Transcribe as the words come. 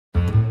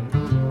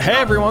Hey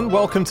everyone,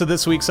 welcome to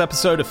this week's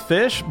episode of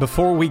Fish.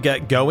 Before we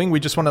get going, we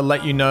just want to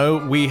let you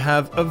know we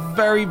have a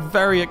very,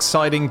 very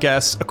exciting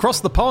guest across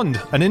the pond,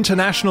 an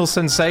international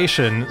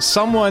sensation,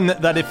 someone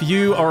that if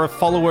you are a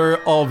follower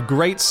of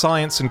great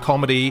science and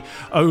comedy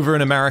over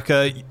in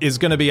America is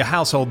going to be a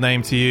household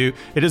name to you.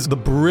 It is the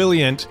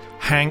brilliant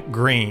Hank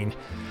Green.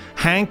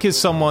 Hank is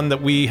someone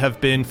that we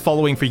have been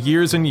following for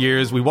years and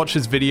years. We watch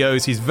his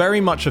videos. He's very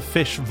much a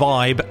Fish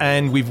vibe,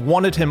 and we've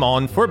wanted him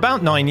on for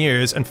about 9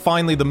 years. And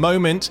finally, the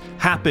moment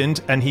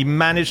happened, and he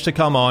managed to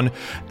come on.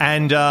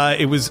 And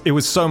it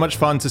was so much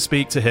fun to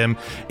speak to him.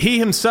 He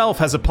himself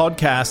has a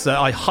podcast that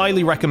I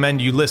highly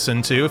recommend you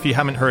listen to if you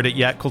haven't heard it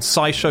yet, called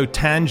SciShow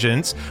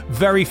Tangents.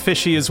 Very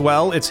fishy as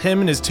well. It's him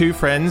and his two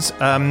friends,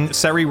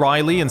 Seri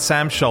Riley and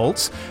Sam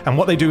Schultz. And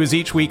what they do is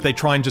each week they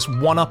try and just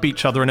one-up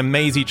each other and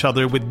amaze each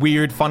other with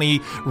weird, funny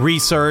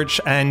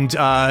research, and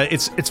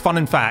it's fun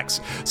and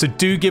facts. So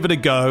do give it a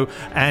go,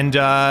 and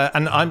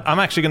I'm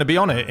actually going to be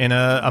on it in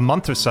a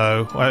month or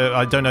so.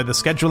 I don't know the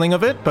scheduling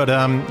of it, but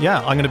yeah,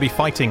 I'm going to be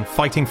fighting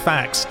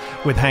facts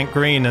with Hank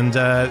Green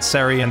and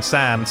Seri and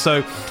Sam.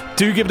 So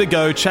do give it a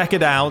go, check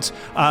it out.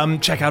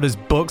 Check out his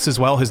books as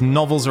well. His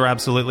novels are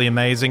absolutely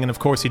amazing, and of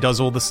course he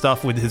does all the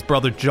stuff with his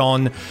brother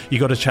John. You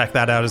got to check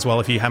that out as well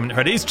if you haven't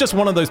heard it. It's just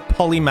one of those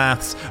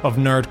polymaths of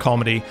nerd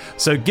comedy.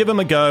 So give him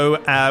a go.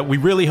 We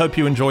really hope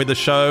you enjoy the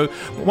show.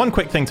 One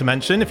quick thing to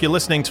mention, if you're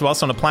listening to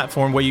us on a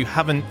platform where you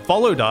haven't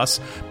followed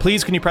us,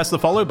 please can you press the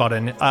follow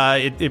button.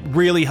 It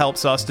really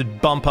helps us to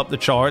bump up the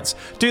charts.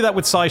 Do that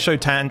with SciShow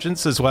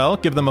Tangents as well.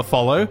 Give them a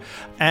follow.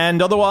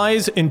 And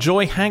otherwise,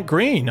 enjoy Hank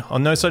Green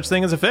on No Such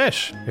Thing as a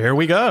Fish. Here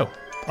we go.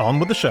 On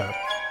with the show.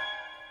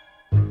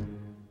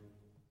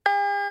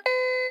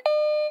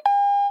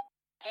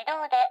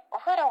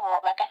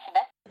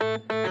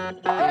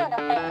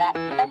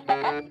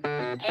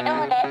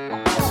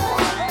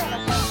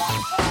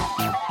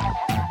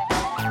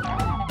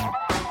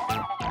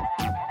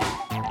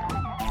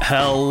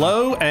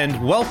 Hello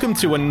and welcome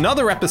to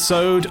another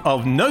episode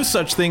of No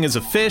Such Thing as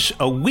a Fish,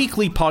 a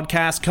weekly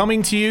podcast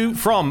coming to you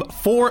from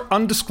 4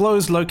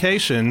 undisclosed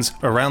locations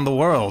around the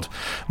world.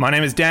 My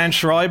name is Dan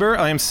Schreiber.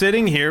 I am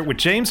sitting here with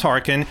James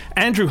Harkin,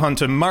 Andrew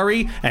Hunter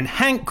Murray, and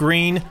Hank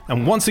Green,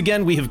 and once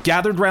again we have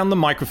gathered round the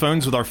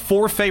microphones with our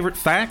 4 favorite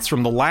facts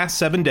from the last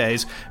 7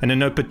 days, and in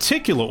no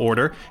particular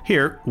order,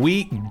 here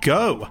we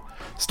go.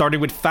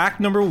 Starting with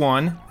fact number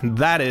 1, and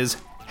that is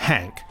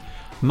Hank.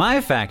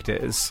 My fact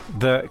is,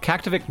 the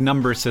Kaktovik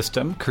number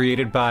system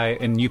created by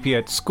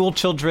Inupiat school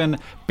children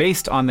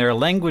based on their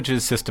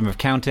language's system of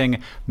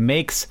counting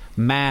makes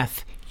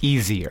math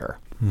easier.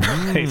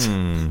 Right.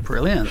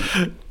 Brilliant.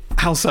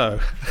 How so?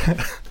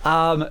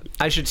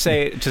 I should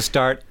say, to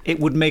start,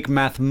 it would make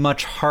math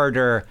much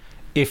harder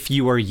if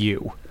you were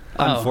you,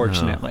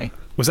 unfortunately.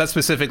 Was that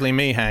specifically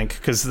me, Hank?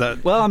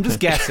 Well, I'm just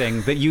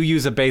guessing that you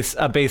use a base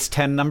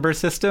 10 number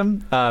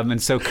system,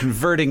 and so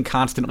converting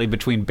constantly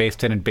between base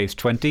 10 and base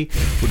 20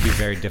 would be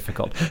very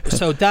difficult.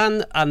 So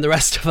Dan and the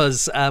rest of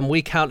us,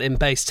 we count in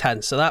base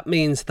 10. So that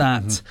means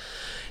that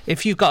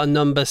if you've got a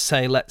number,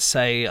 let's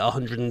say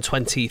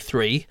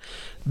 123,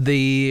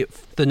 the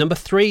number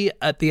 3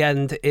 at the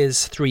end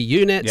is 3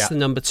 units, yeah. The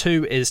number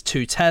 2 is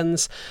 2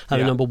 tens, and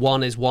Yeah. the number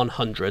 1 is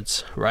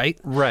 100s, right?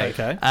 Right.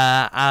 Okay.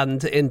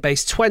 And in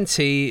base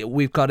 20,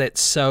 we've got it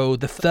so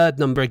the third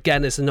number,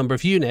 again, is the number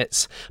of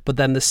units, but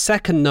then the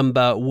second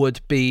number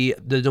would be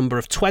the number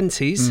of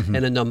 20s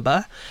in a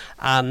number,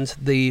 and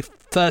the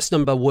first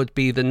number would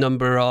be the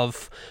number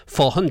of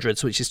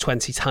 400s, which is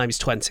 20 times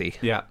 20.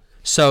 Yeah.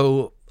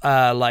 So,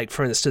 like,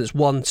 for instance,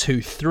 1,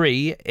 2,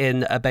 3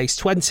 in a base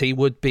 20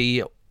 would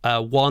be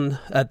 1,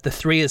 the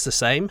 3 is the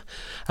same,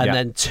 and Yeah.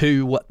 then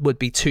 2 would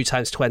be 2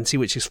 times 20,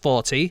 which is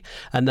 40,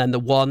 and then the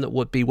 1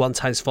 would be 1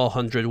 times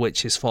 400,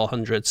 which is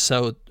 400.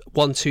 So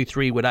 1, 2,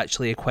 3 would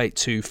actually equate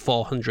to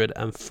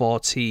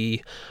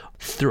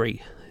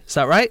 443. Is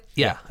that right?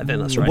 Yeah, I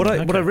think that's right.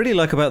 What I really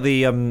like about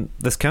the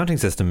this counting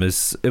system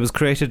is it was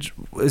created.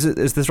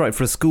 Is this right,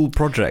 for a school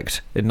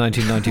project in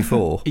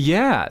 1994?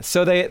 Yeah,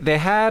 so they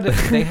had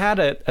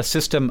a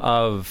system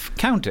of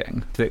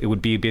counting. It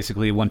would be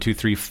basically 1, 2,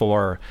 3,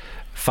 4,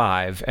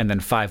 5, and then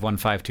 5, 1,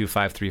 5, 2,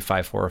 5, 3,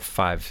 5, 4,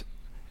 5,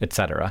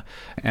 etc.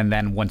 And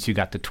then once you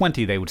got to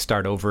 20, they would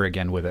start over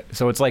again with it.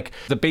 So it's like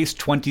the base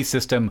 20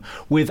 system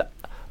with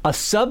a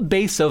sub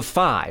base of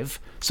 5.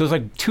 So it's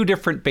like 2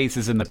 different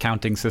bases in the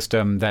counting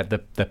system that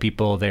the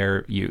people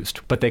there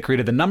used. But they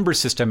created the number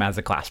system as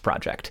a class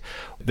project.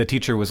 The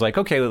teacher was like,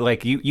 okay,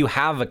 like you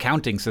have a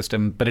counting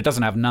system, but it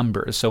doesn't have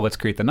numbers, so let's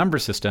create the number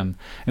system.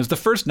 It was the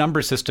first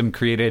number system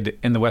created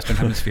in the Western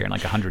Hemisphere in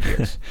like 100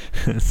 years.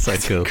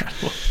 So cool.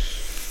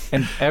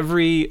 And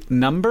every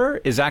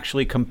number is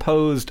actually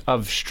composed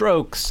of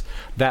strokes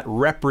that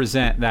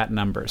represent that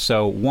number.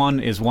 So 1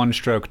 is 1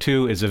 stroke,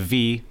 2 is a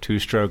V, 2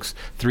 strokes,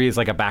 3 is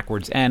like a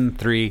backwards N,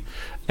 3,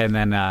 and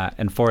then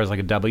and 4 is like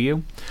a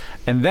W.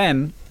 And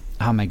then,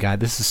 oh my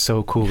God, this is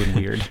so cool and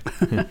weird.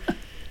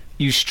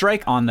 You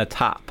strike on the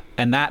top.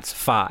 and that's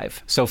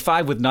 5. So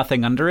 5 with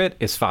nothing under it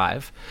is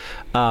 5.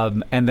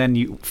 And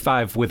then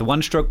 5 with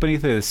 1 stroke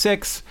beneath it is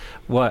 6.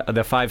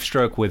 The 5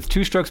 stroke with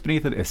 2 strokes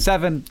beneath it is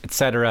 7,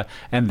 etc.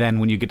 And then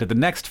when you get to the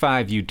next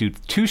 5, you do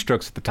 2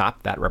 strokes at the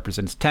top. That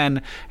represents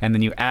 10. And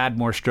then you add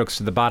more strokes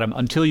to the bottom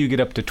until you get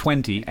up to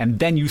 20. And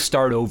then you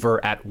start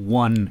over at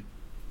 1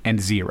 and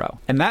 0.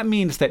 And that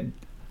means that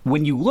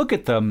when you look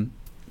at them,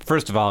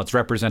 first of all, it's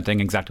representing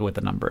exactly what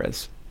the number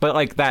is. But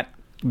like that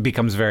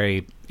becomes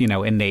very,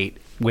 innate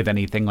with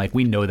anything. Like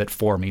we know that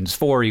 4 means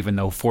 4, even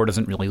though 4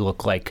 doesn't really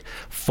look like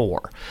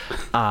 4.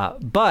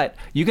 But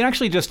you can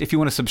actually just, if you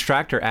want to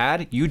subtract or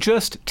add, you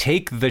just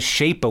take the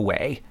shape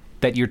away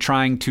that you're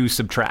trying to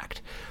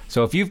subtract.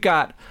 So if you've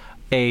got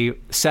a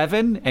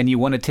 7 and you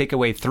want to take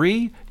away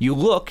 3, you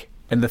look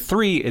and the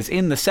 3 is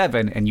in the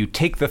 7 and you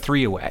take the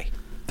 3 away.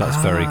 That's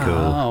very cool.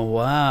 Oh,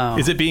 wow.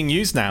 Is it being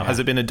used now? Has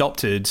it been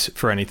adopted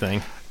for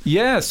anything?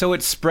 Yeah, so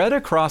it's spread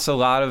across a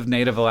lot of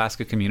Native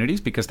Alaska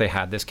communities because they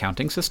had this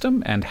counting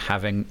system, and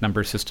having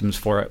number systems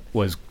for it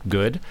was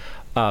good.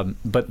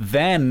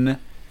 And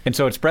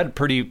so it spread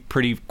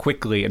pretty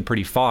quickly and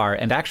pretty far.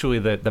 And actually,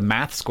 the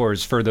math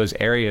scores for those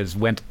areas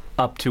went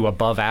up to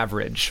above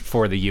average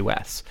for the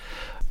U.S.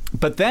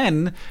 But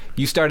then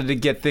you started to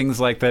get things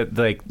like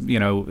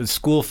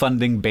school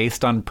funding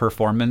based on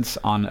performance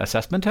on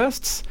assessment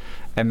tests.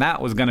 And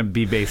that was going to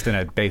be based in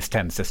a base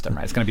 10 system,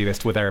 right? It's going to be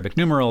based with Arabic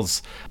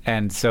numerals.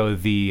 And so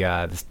the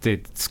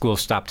school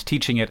stopped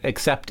teaching it,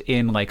 except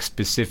in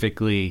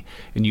specifically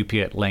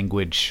Inupiat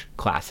language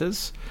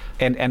classes.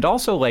 And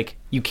also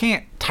you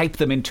can't type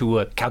them into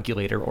a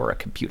calculator or a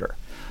computer.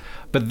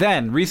 But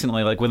then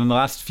recently, within the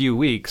last few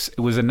weeks, it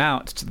was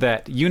announced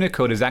that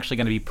Unicode is actually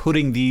going to be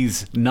putting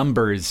these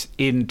numbers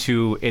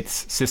into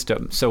its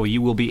system. So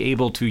you will be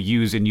able to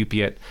use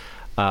Inupiat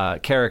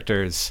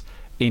characters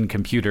in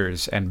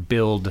computers and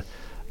build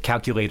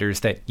calculators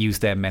that use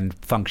them and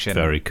function.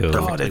 Very cool.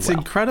 God, it's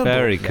incredible.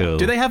 Very cool.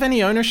 Do they have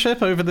any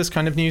ownership over this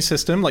kind of new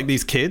system? Like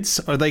these kids,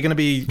 are they going to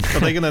be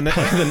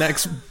the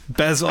next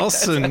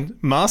Bezos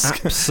and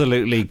Musk?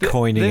 Absolutely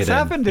coining this it in.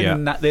 happened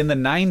in the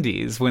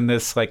 90s when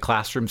this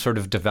classroom sort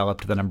of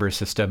developed the number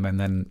system and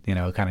then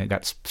kind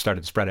of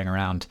started spreading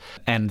around.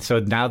 And so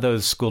now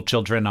those school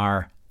children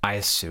are, I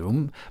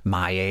assume,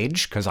 my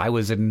age, because I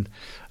was in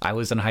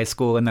high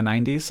school in the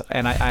 90s,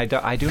 and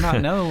I do not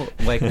know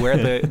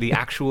where the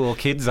actual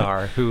kids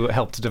are who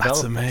helped develop.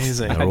 That's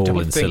amazing. They're all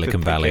in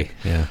Silicon Valley.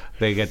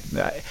 They get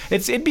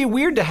it'd be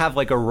weird to have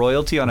a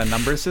royalty on a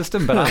number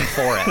system, but I'm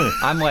for it.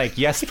 I'm like,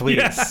 yes, please.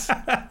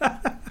 Yeah.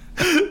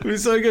 It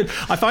was so good.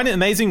 I find it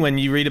amazing when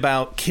you read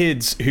about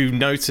kids who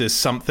notice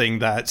something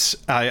that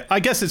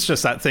I guess it's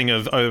just that thing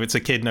of, it's a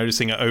kid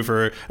noticing it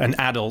over an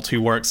adult who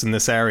works in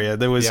this area.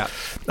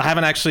 I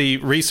haven't actually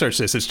researched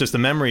this. It's just a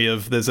memory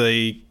of there's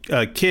a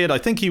kid, I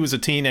think he was a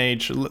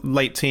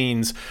late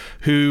teens,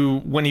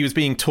 who, when he was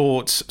being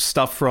taught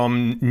stuff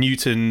from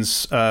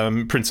Newton's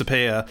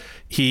Principia,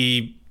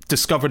 he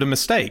discovered a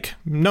mistake.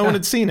 No one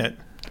had seen it.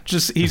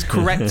 Just he's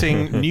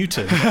correcting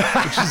Newton,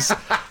 which is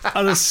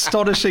an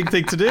astonishing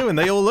thing to do. And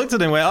they all looked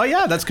at him and went, oh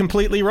yeah, that's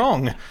completely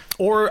wrong.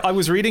 Or I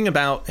was reading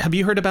about, have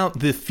you heard about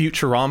the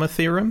Futurama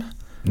theorem?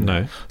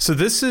 No. So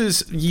this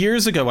is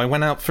years ago. I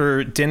went out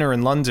for dinner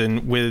in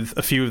London with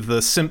a few of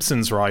the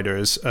Simpsons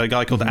writers, a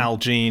guy called Al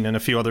Jean and a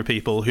few other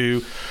people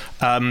who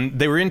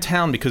they were in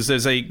town because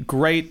there's a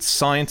great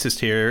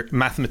scientist here,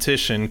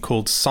 mathematician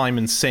called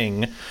Simon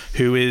Singh,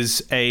 who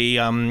is he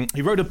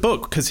wrote a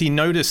book because he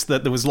noticed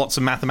that there was lots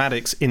of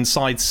mathematics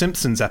inside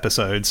Simpsons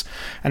episodes.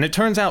 And it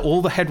turns out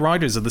all the head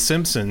writers of the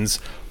Simpsons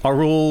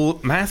are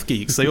all math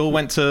geeks. They all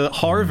went to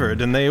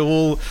Harvard and they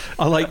all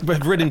are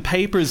have written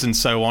papers and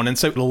so on. And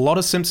so a lot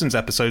of Simpsons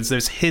episodes,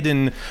 there's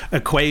hidden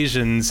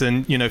equations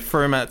and,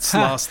 Fermat's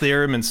last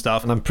theorem and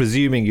stuff. And I'm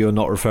presuming you're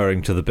not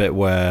referring to the bit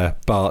where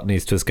Bart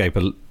needs to escape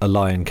a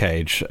lion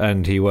cage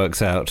and he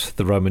works out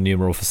the Roman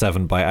numeral for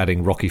 7 by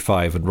adding Rocky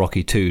 5 and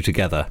Rocky 2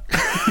 together.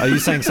 Are you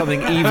saying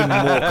something even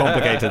more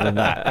complicated than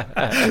that?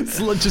 It's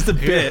just a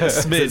bit,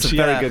 smidge. It's a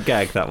very good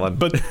gag, that one.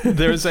 But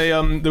there was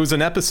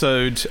an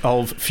episode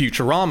of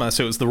Futurama,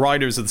 so it was the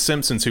writers of The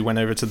Simpsons who went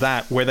over to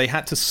that, where they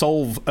had to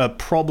solve a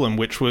problem,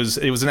 it was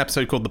an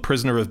episode called The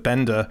Prisoner of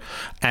Bender,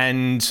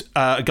 and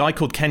a guy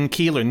called Ken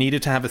Keeler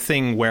needed to have a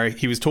thing where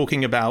he was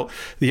talking about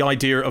the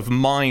idea of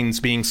minds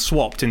being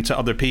swapped into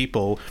other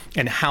people,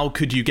 and how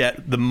could you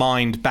get the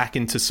mind back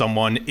into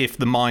someone if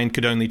the mind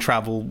could only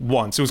travel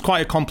once. It was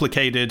quite a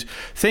complicated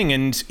thing,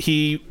 and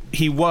he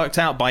worked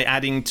out by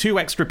adding 2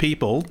 extra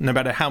people, no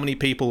matter how many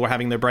people were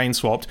having their brains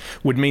swapped,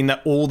 would mean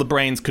that all the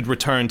brains could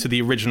return to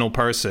the original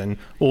person.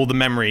 All the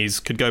memories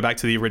could go back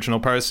to the original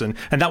person.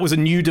 And that was a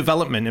new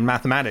development in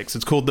mathematics.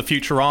 It's called the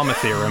Futurama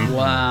theorem.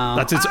 Wow.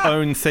 That's its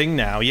own thing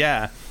now,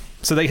 yeah.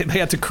 So they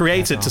had to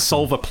create it to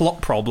solve a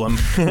plot problem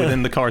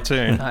within the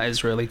cartoon. That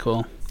is really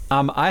cool.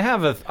 I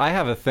have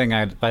a thing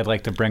I'd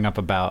like to bring up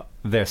about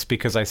this,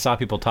 because I saw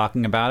people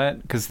talking about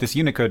it, because this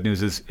Unicode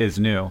news is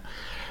new.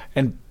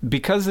 And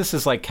because this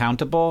is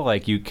countable,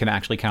 you can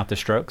actually count the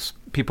strokes,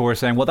 people were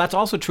saying, well, that's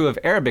also true of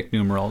Arabic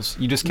numerals.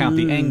 You just count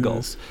the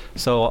angles.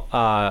 So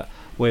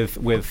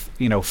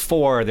With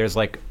 4, there's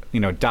like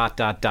dot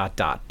dot dot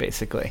dot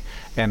basically,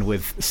 and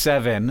with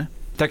 7.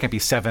 There can't be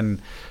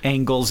 7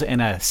 angles in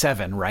a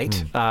 7,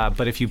 right?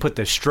 But if you put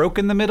the stroke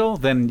in the middle,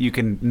 then you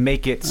can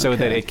make it so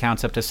that it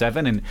counts up to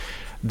 7. And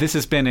this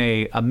has been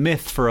a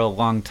myth for a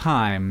long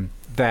time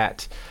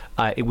that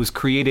it was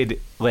created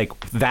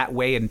like that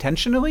way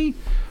intentionally.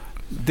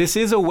 This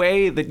is a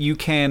way that you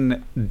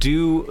can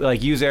do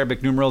use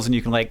Arabic numerals, and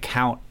you can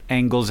count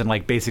angles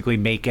and basically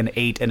make an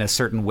 8 in a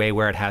certain way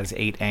where it has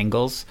 8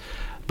 angles.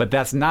 But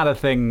that's not a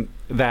thing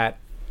that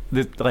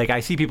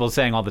I see people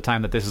saying all the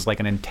time that this is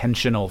an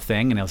intentional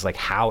thing, and it was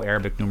how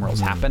Arabic numerals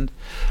happened.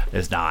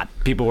 It's not.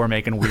 People were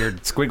making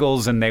weird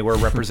squiggles, and they were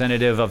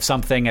representative of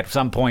something at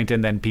some point,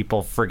 and then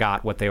people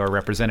forgot what they were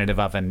representative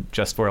of, and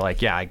just were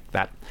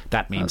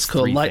that means. It's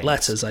called 3 light things.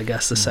 letters, I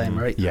guess, the same,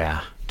 right?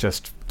 Yeah,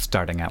 just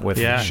starting out with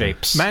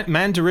shapes.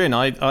 Mandarin.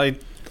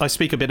 I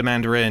speak a bit of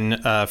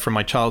Mandarin from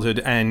my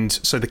childhood, and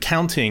so the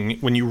counting,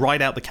 when you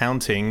write out the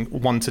counting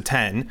 1 to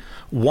 10,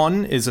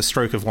 1 is a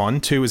stroke of 1,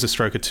 2 is a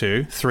stroke of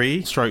 2,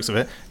 3 strokes of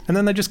it, and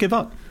then they just give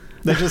up.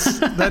 They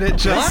just let it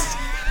just.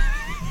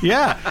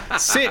 Yeah,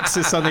 6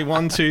 is suddenly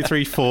 1, 2,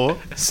 3, 4.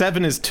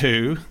 7 is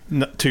 2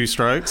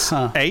 strokes.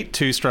 8,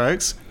 2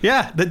 strokes.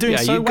 Yeah, they're doing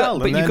so well.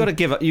 But you've got to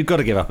give up. You've got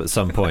to give up at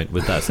some point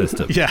with that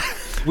system. Yeah.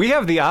 We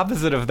have the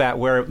opposite of that,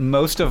 where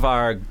most of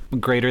our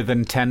greater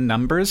than 10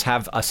 numbers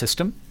have a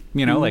system.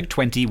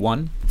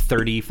 21,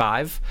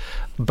 35,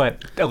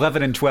 but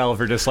 11 and 12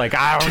 are just I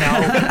don't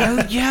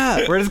know.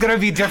 Yeah. We're just going to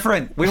be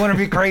different. We want to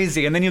be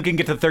crazy. And then you can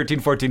get to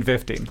 13, 14,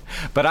 15.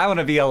 But I want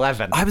to be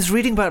 11. I was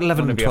reading about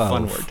 11 and 12. Be a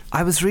fun word.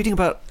 I was reading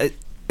about it.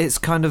 It's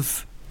kind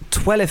of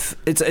 12.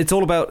 It's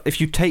all about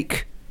if you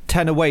take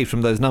 10 away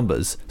from those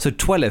numbers. So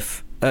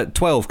 12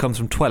 comes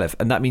from 12,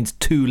 and that means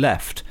 2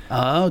 left.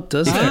 Oh,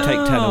 does If it? you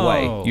take 10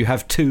 away, you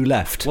have 2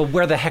 left. Well,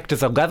 where the heck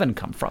does 11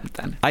 come from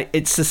then?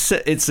 It's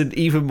an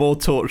even more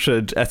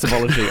tortured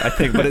etymology, I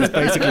think, but it's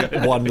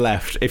basically 1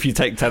 left if you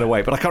take 10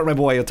 away. But I can't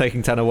remember why you're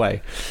taking 10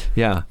 away.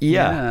 Yeah.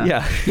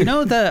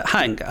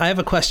 Hank, I have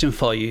a question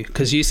for you,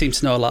 because you seem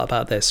to know a lot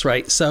about this,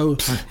 right? So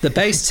the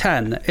base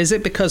 10, is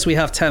it because we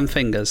have 10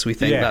 fingers? We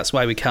think that's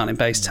why we count in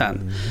base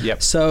 10.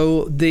 Yep.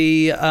 So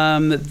the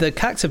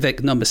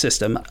Kaktovik number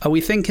system, are we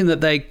thinking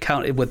that they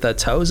counted with their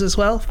toes as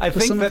well? I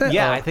think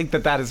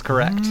that is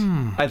correct.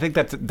 I think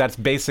that's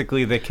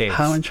basically the case.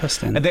 How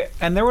interesting.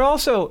 And there were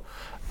also,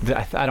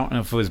 I don't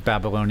know if it was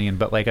Babylonian,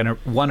 but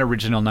one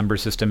original number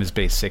system is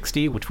base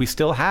 60, which we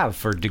still have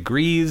for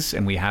degrees,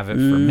 and we have it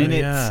for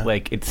minutes. Yeah.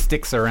 It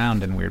sticks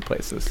around in weird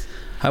places.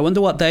 I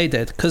wonder what they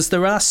did, because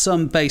there are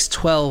some base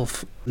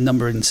 12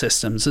 numbering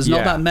systems. There's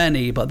not that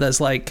many, but there's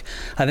I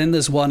think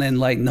there's one in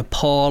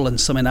Nepal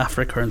and some in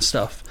Africa and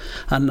stuff.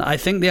 And I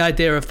think the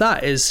idea of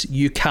that is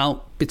you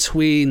count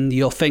between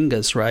your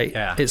fingers, right?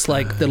 Yeah. It's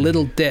the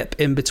little dip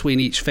in between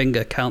each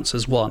finger counts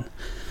as 1.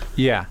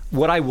 Yeah.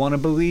 What I want to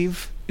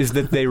believe is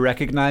that they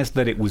recognized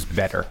that it was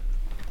better,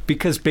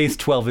 because base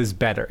 12 is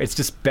better. It's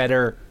just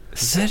better.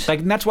 Is it?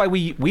 And that's why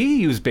we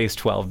use base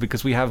 12,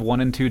 because we have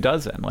 1 and 2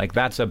 dozen.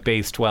 That's a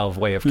base 12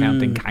 way of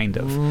counting, kind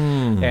of.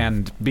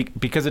 And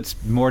because it's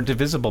more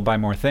divisible by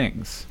more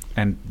things.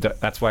 And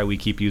that's why we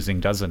keep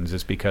using dozens,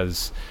 is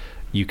because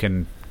you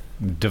can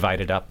divide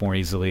it up more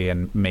easily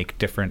and make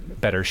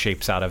better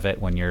shapes out of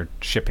it when you're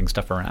shipping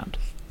stuff around.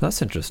 That's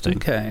interesting.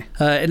 Okay.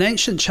 In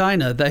ancient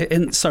China,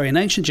 in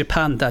ancient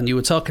Japan, Dan, you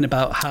were talking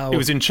about how... It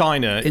was in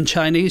China. In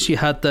Chinese, you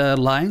had the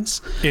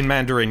lines. In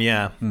Mandarin,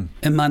 yeah.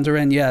 In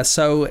Mandarin, yeah.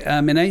 So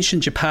in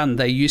ancient Japan,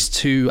 they used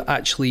to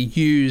actually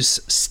use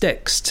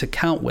sticks to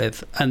count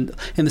with. And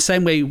in the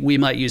same way we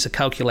might use a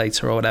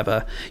calculator or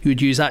whatever, you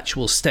would use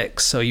actual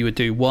sticks. So you would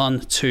do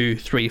 1, 2,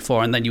 3,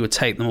 4, and then you would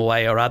take them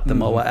away or add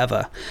them or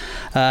whatever.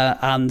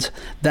 And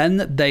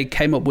then they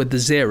came up with the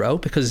 0,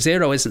 because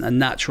 0 isn't a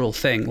natural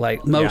thing.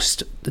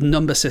 Most... The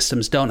number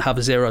systems don't have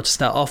a 0 to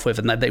start off with,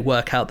 and then they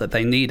work out that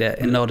they need it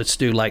in order to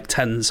do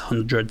tens,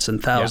 hundreds, and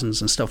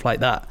thousands and stuff like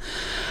that.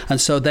 And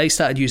so they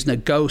started using a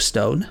Go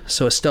stone,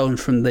 so a stone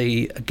from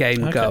the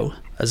game Go,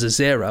 as a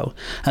 0.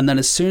 And then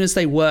as soon as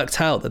they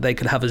worked out that they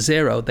could have a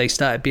 0, they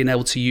started being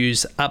able to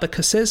use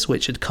abacuses,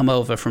 which had come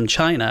over from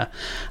China,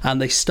 and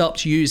they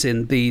stopped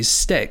using these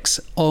sticks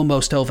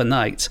almost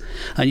overnight.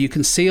 And you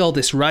can see all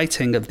this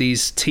writing of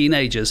these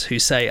teenagers who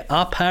say,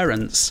 our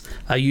parents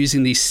are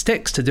using these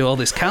sticks to do all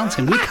this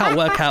counting. We can't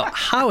work out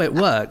how it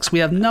works. We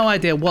have no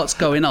idea what's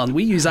going on.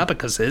 We use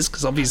abacuses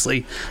because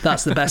obviously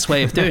that's the best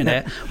way of doing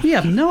it. We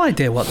have no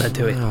idea what they're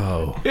doing.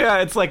 Oh. Yeah,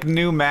 it's like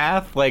new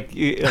math. Like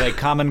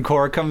Common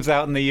Core comes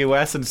out in the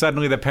U.S. and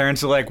suddenly the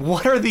parents are like,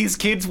 what are these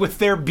kids with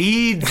their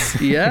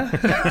beads? Yeah.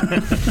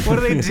 What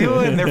are they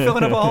doing? They're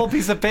filling up a whole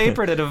piece of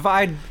paper to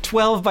divide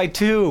 12 by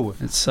 2.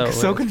 It's so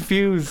weird.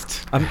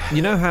 Confused.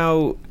 You know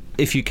how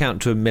if you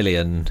count to 1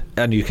 million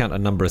and you count a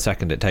number a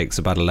second, it takes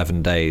about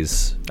 11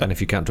 days, and if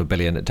you count to 1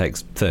 billion, it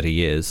takes 30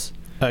 years.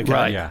 Okay.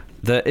 Right. Yeah.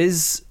 There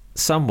is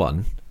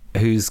someone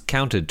who's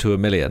counted to 1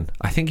 million.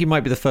 I think he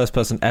might be the first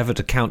person ever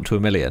to count to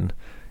 1 million.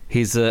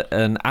 He's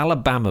an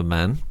Alabama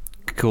man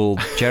called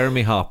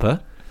Jeremy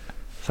Harper.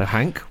 So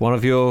Hank, one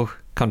of your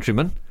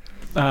countrymen,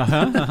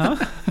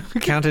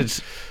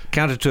 counted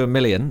to 1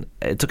 million.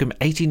 It took him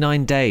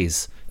 89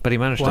 days, but he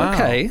managed to.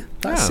 Okay,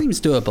 that seems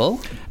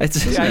doable.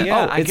 It's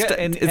Yeah, it's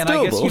and doable.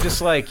 I guess you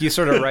just you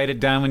sort of write it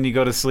down when you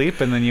go to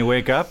sleep, and then you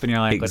wake up and you're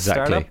like, let's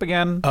start up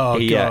again. Oh,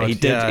 God. He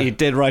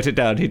did write it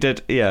down. He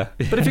did, yeah.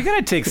 But if you're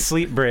gonna take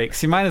sleep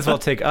breaks, you might as well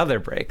take other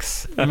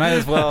breaks. You might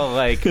as well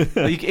I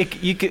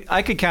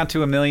could count to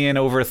 1 million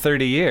over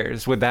 30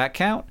 years. Would that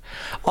count?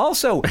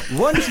 Also,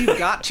 once you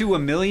got to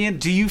 1 million,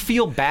 do you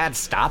feel bad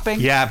stopping?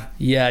 Yeah.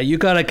 Yeah, you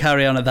got to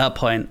carry on at that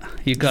point.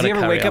 You got Does to he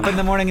ever wake on. up in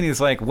the morning and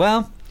he's like,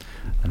 well,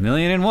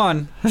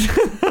 1,000,001,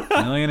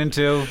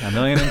 1,000,002,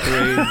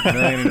 1,000,003,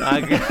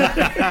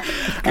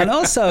 1,000,000. And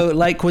also,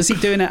 was he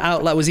doing it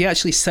out loud? Was he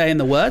actually saying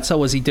the words, or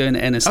was he doing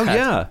it in his head? Oh,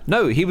 yeah.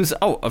 No, he was...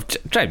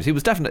 James, he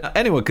was definitely...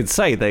 Anyone could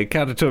say they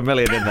counted to 1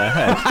 million in their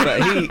head,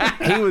 but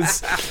he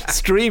was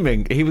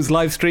streaming. He was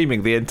live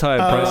streaming the entire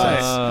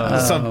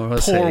process. Some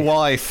poor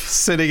wife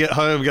sitting at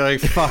home going,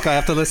 fuck, I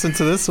have to listen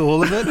to this,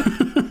 all of it.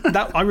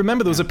 I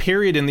remember there was a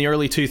period in the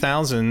early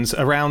 2000s,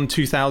 around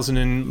 2000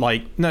 and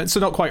so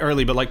not quite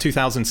early, but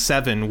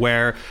 2007,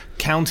 where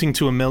counting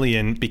to 1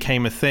 million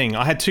became a thing.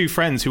 I had two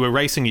friends who were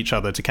racing each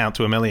other to count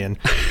to 1 million.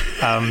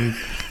 And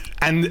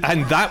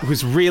that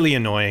was really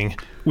annoying.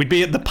 We'd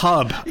be at the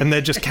pub and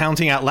they're just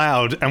counting out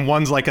loud and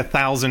one's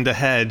 1,000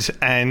 ahead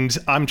and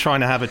I'm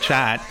trying to have a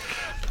chat.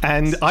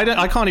 And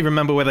I can't even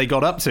remember where they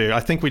got up to.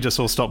 I think we just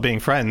all stopped being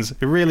friends.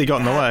 It really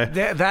got in the way.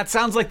 That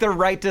sounds like the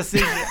right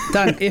decision.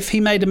 Dan, if he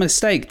made a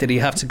mistake, did he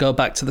have to go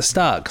back to the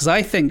start? Because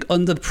I think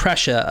under the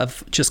pressure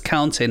of just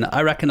counting,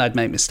 I reckon I'd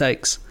make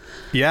mistakes.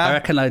 Yeah. I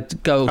reckon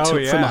I'd go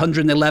from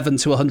 111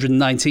 to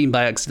 119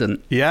 by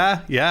accident.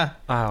 Yeah.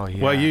 Oh,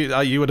 yeah. Well,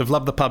 you would have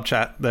loved the pub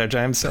chat there,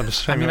 James.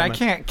 I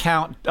can't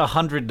count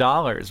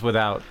 $100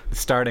 without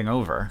starting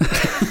over.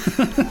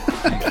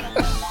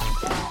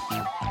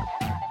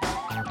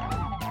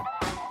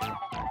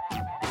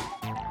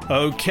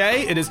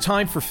 Okay, it is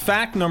time for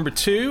fact number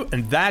 2,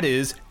 and that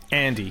is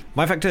Andy.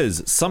 My fact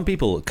is, some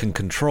people can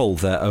control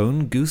their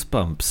own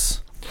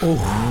goosebumps.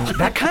 Oh,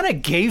 that kind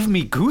of gave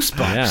me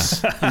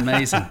goosebumps. Yeah.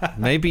 Amazing.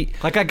 Maybe.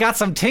 I got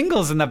some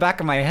tingles in the back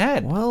of my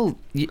head. Well,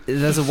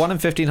 there's a 1 in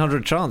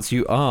 1,500 chance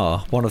you are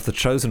one of the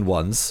chosen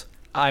ones.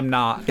 I'm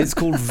not. It's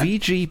called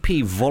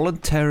VGP,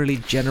 voluntarily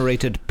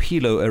generated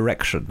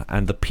piloerection,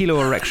 and the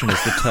piloerection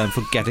is the term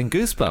for getting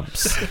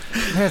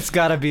goosebumps. There's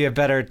got to be a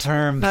better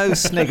term. No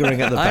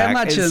sniggering at the back. I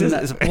imagine.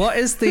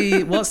 What's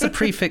the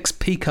prefix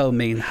pico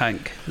mean,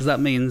 Hank? Because that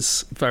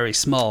means very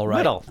small, right?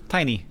 Little,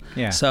 tiny.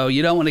 Yeah. So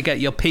you don't want to get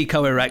your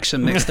pico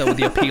erection mixed up with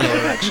your pilo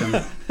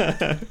erection.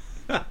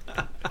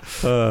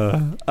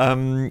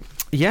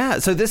 Yeah,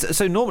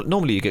 so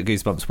normally you get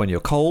goosebumps when you're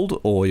cold,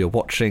 or you're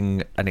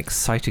watching an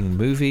exciting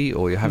movie,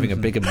 or you're having a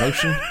big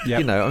emotion. Yep.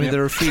 You know, I mean,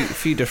 there are a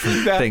few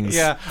different things.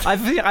 Yeah,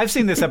 I've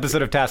seen this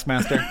episode of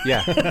Taskmaster.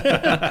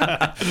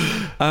 Yeah.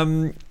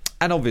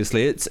 And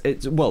obviously, it's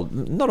well,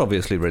 not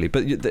obviously really,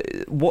 but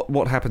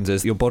what happens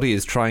is your body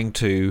is trying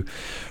to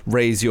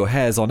raise your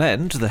hairs on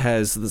end, the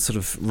hairs, the sort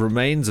of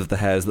remains of the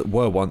hairs that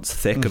were once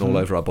thick and all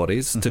over our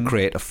bodies, to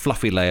create a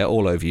fluffy layer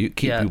all over you,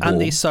 keep you warm.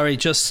 Andy, sorry,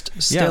 just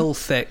still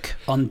thick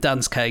on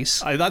Dan's case.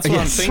 That's what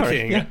I'm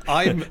thinking. Yeah.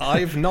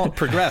 I've not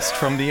progressed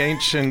from the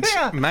ancient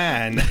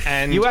man,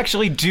 and you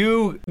actually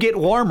do get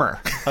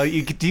warmer.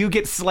 You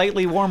get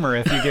slightly warmer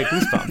if you get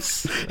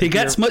goosebumps. He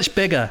gets much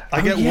bigger.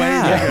 I get way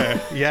bigger.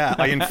 Yeah,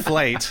 I inflate.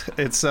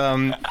 It's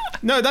no,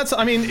 that's.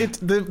 I mean,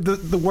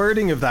 the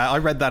wording of that. I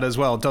read that as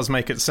well. Does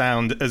make it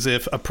sound as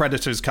if a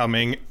predator's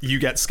coming. You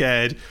get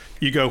scared.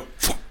 You go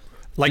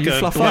like a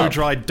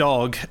blow-dried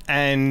dog,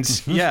 and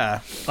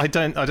I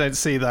don't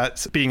see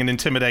that being an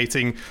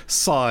intimidating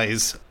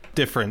size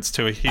difference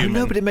to a human. Oh,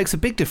 no, but it makes a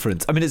big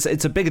difference. I mean,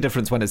 it's a bigger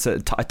difference when it's a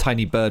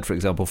tiny bird, for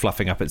example,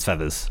 fluffing up its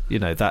feathers. You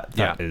know,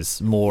 that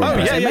is more...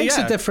 It makes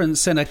a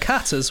difference in a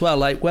cat as well.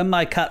 Like, when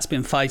my cat's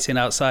been fighting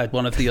outside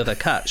one of the other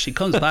cats, she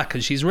comes back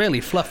and she's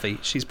really fluffy.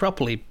 She's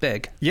properly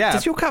big. Yeah.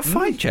 Does your cat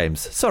fight,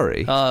 James?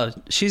 Sorry.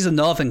 She's a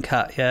northern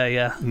cat,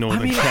 yeah.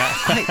 Northern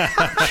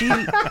cat.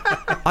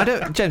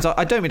 James,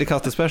 I don't mean to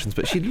cast aspersions,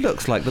 but she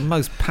looks like the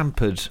most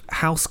pampered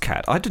house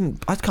cat. I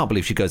can't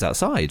believe she goes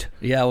outside.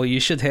 Yeah, well, you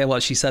should hear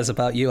what she says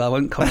about you. I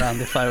won't come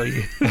around if I were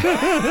you.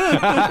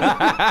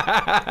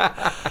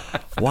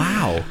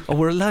 Wow. Oh,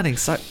 we're learning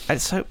so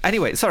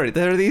anyway, sorry,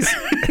 there are these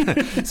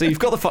so you've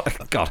got the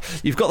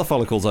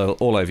follicles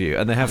all over you,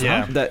 and they have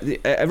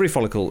every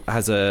follicle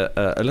has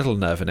a little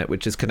nerve in it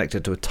which is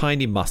connected to a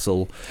tiny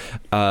muscle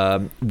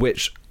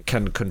which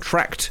can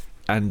contract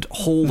and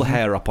haul the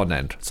hair up on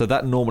end. So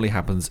that normally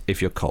happens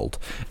if you're cold,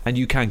 and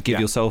you can give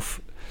yourself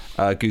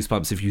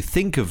goosebumps if you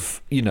think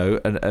of, you know,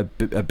 a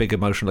big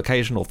emotional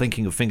occasion, or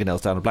thinking of fingernails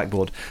down a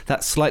blackboard.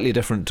 That's slightly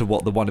different to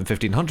what the 1 in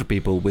 1,500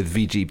 people with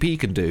VGP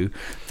can do.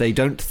 They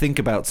don't think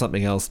about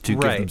something else to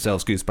give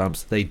themselves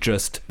goosebumps. They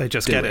just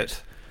get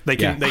it. They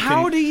can.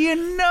 How do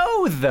you know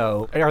know,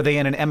 though? Are they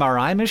in an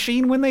MRI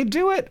machine when they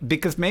do it?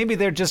 Because maybe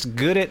they're just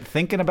good at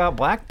thinking about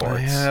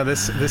blackboards. Yeah,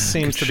 this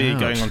seems to be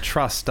going on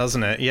trust,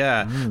 doesn't it?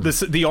 Yeah.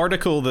 The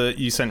article that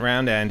you sent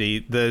round,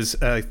 Andy, there's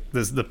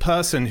the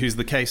person who's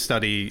the case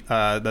study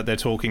that they're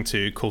talking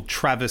to called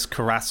Travis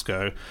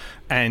Carrasco,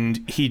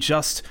 and he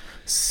just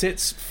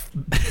sits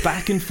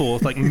back and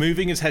forth, like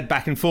moving his head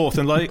back and forth,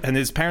 and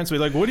his parents will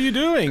be like, "What are you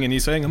doing?" And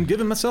he's saying, "I'm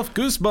giving myself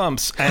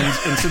goosebumps,"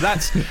 and so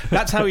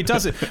that's how he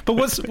does it. But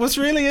what's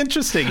really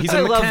interesting, he's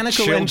a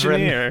mechanical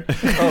engineer.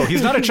 Oh,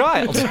 he's not a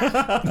child.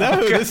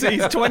 No,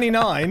 he's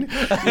 29.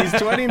 He's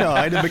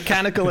 29, a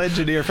mechanical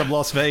engineer from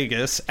Las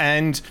Vegas,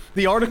 and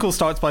the article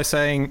starts by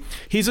saying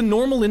he's a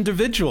normal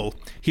individual.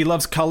 He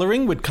loves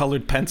coloring with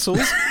colored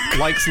pencils,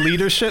 likes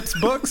leadership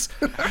books,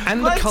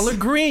 and the color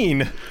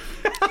green.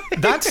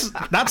 That's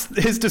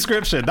his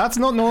description. That's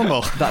not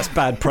normal. That's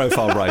bad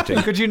profile writing.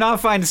 Could you not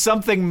find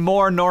something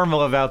more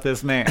normal about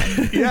this man?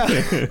 Yeah.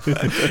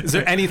 Is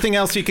there anything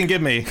else you can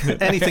give me?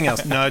 Anything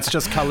else? No, it's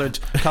just colored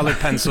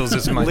pencils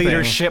is my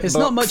Leadership thing. It's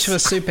not much of a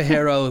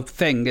superhero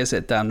thing, is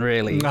it, Dan,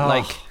 really? No.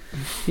 Like,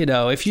 you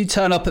know, if you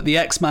turn up at the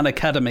X-Man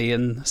Academy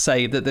and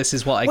say that this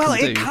is what I can do.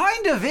 Well, it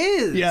kind of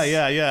is.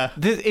 Yeah.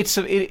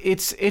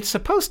 It's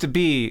supposed to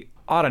be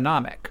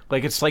autonomic.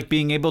 Like, it's like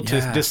being able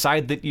to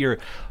decide that your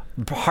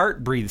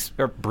heart beats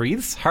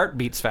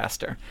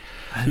faster.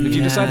 If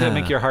you decide to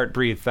make your heart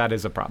breathe, that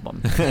is a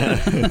problem.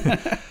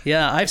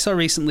 Yeah, I saw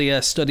recently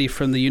a study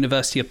from the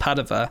University of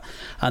Padova,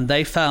 and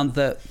they found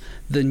that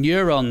the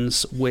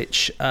neurons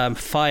which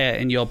fire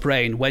in your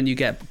brain when you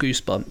get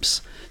goosebumps,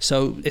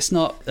 so it's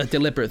not a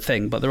deliberate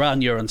thing, but there are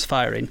neurons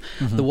firing.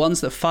 The ones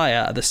that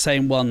fire are the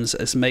same ones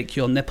as make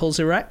your nipples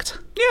erect.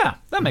 Yeah,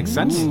 that makes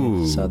sense.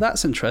 So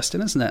that's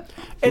interesting, isn't it?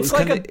 It's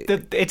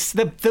it's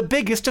the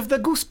biggest of the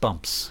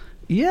goosebumps.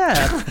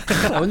 Yeah.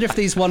 I wonder if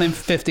these 1 in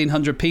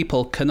 1,500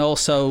 people can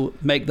also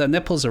make their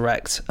nipples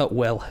erect at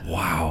will.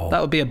 Wow.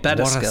 That would be a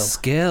better what skill. What a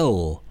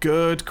skill.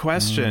 Good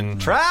question.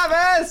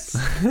 Travis! I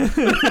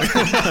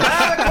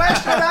have a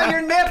question about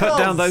your nipples! Put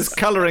down those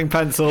colouring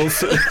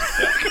pencils.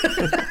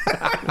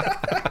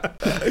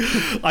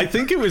 I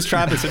think it was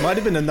Travis. It might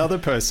have been another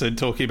person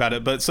talking about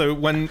it. But so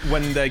when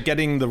they're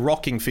getting the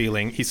rocking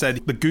feeling, he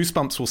said the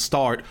goosebumps will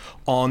start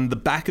on the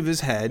back of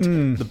his head,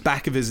 the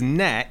back of his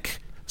neck.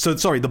 So,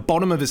 sorry, the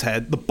bottom of his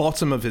head, the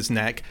bottom of his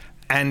neck,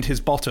 and his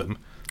bottom.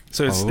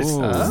 So it's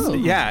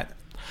yeah.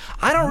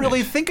 I don't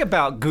really think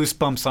about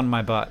goosebumps on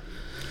my butt.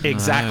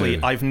 Exactly.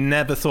 No. I've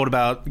never thought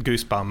about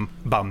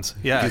bums.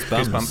 Yeah,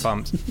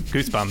 goosebumps.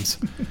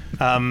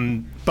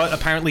 But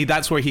apparently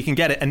that's where he can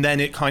get it, and then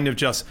it kind of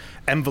just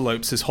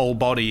envelopes his whole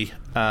body.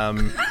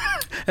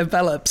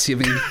 Envelops, you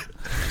mean?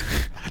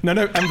 No,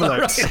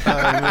 envelopes.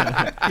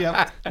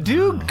 Yeah.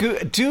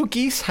 Do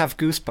geese have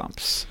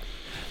goosebumps?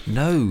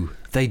 No,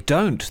 they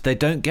don't. They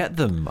don't get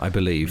them, I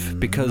believe,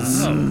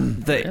 because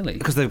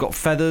because they've got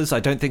feathers. I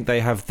don't think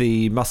they have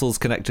the muscles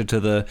connected to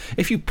the.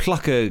 If you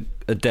pluck a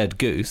dead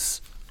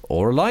goose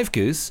or a live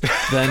goose,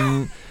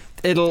 then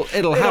it'll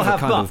have a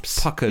kind bumps.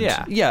 of puckered.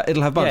 Yeah,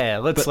 it'll have bumps. Yeah,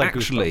 looks but like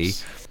actually,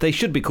 goosebumps. They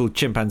should be called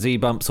chimpanzee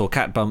bumps or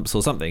cat bumps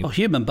or something. Or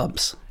human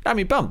bumps. I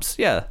mean, bumps.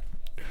 Yeah,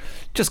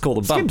 just call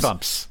them Skin bumps.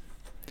 bumps.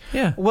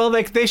 Yeah. Well,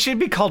 they should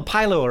be called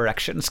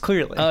piloerections,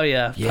 clearly. Oh,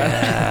 yeah.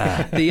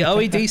 Yeah. The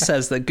OED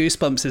says that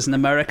goosebumps is an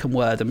American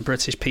word and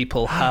British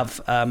people have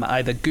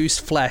either goose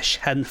flesh,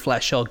 hen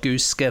flesh, or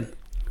goose skin.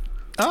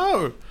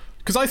 Oh,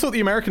 because I thought the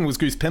American was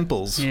goose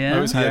pimples. Yeah. I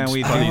always heard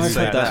we buddies do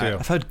say that that too.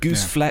 I've heard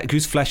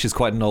goose flesh is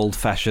quite an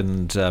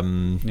old-fashioned.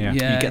 You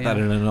get that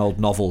in an old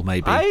novel,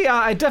 maybe.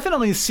 I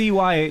definitely see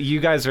why you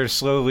guys are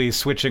slowly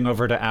switching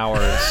over to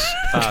ours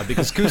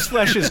because goose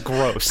flesh is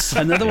gross.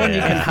 Another one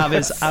you can have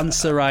is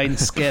anserine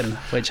skin,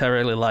 which I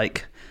really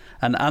like.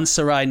 And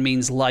anserine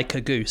means like a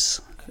goose.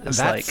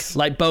 It's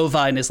like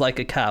bovine is like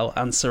a cow,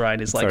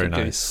 anserine is like Very a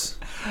nice. goose.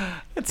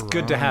 It's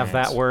good to have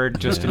that word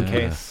just in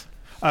case.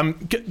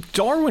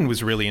 Darwin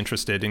was really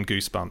interested in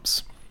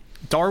goosebumps.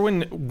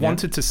 Darwin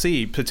wanted to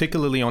see,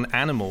 particularly on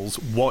animals,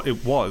 what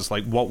it was,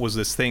 like what was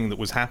this thing that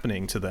was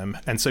happening to them.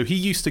 And so he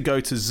used to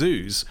go to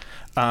zoos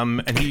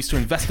and he used to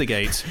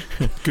investigate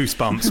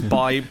goosebumps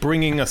by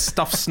bringing a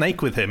stuffed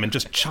snake with him and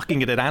just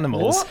chucking it at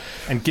animals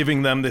and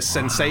giving them this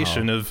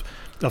sensation of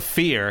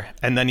fear.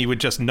 And then he would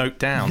just note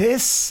down.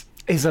 This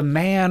is a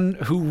man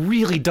who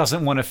really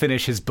doesn't want to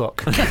finish his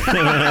book.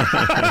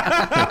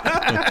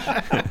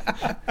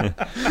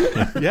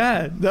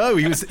 Yeah, no,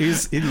 he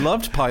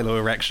loved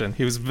piloerection.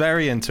 He was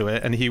very into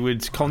it, and he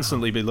would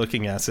constantly be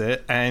looking at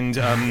it. And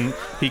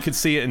he could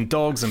see it in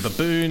dogs and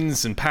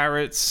baboons and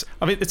parrots.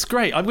 I mean, it's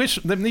great. I wish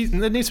there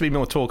needs to be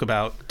more talk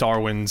about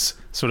Darwin's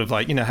sort of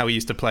like, you know, how he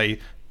used to play.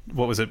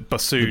 What was it?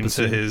 Bassoon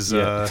to his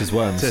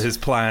worms, to his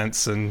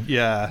plants, and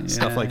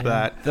stuff like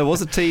that. There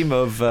was a team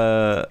of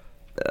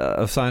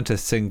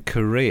scientists in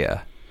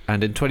Korea,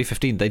 and in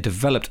 2015 they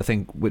developed a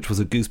thing which was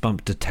a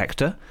goosebump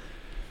detector.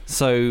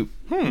 So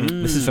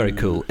this is very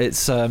cool.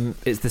 It's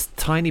this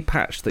tiny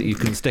patch that you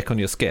can stick on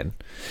your skin,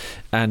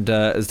 and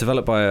it's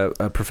developed by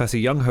a Professor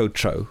Young Ho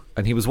Cho,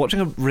 and he was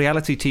watching a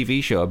reality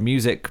TV show, a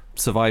music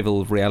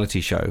survival reality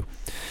show,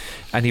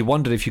 and he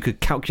wondered if you could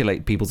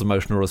calculate people's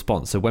emotional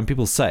response. So when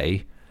people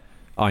say,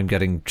 "I'm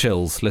getting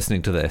chills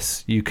listening to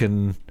this," you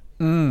can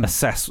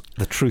assess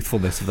the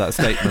truthfulness of that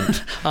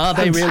statement. Are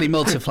they really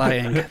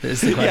multiplying? Is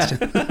the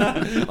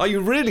question. Are you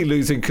really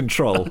losing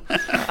control?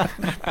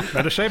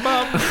 Better shape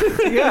up.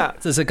 Yeah.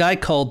 There's a guy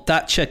called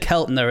Dacha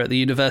Keltner at the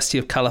University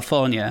of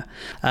California,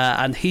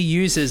 and he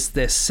uses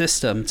this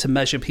system to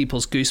measure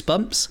people's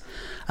goosebumps,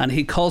 and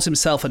he calls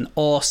himself an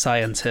awe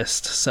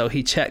scientist. So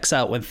he checks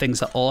out when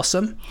things are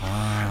awesome.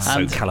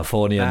 So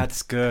Californian.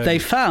 That's good. They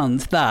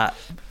found that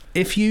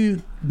if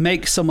you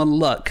make someone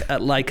look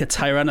at like a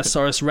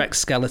Tyrannosaurus Rex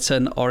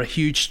skeleton or a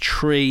huge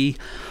tree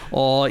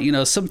or,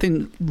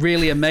 something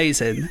really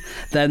amazing,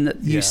 then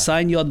you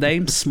sign your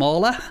name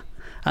smaller.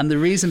 And the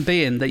reason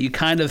being that you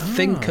kind of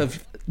think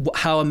of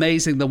how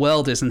amazing the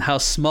world is and how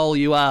small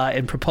you are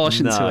in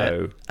proportion to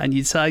it. And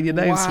you sign your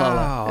name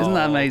smaller. Isn't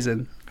that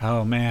amazing?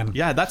 Oh, man.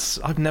 Yeah,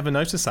 I've never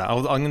noticed that.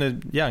 I'm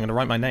gonna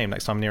write my name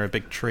next time near a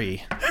big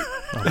tree.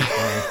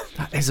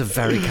 That is a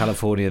very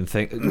Californian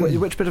thing.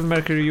 Which bit of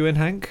America are you in,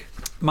 Hank?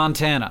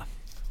 Montana.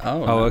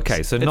 Oh,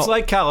 okay. So It's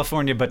like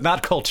California, but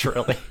not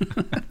culturally.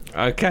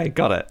 Okay,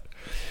 got it.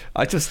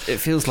 It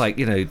feels like,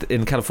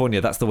 in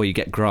California, that's the way you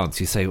get grants.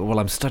 You say, well,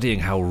 I'm studying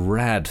how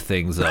rad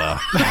things are.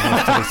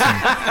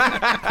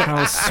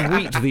 How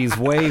sweet these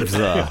waves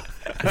are.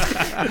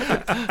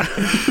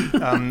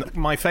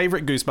 My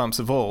favourite Goosebumps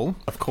of all,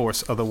 of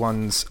course, are the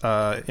ones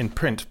in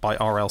print by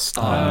R.L.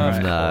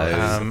 Stein. Oh,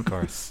 no. Of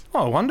course.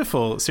 Oh,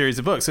 wonderful series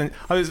of books. And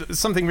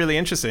something really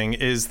interesting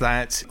is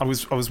that I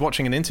was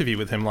watching an interview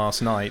with him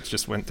last night,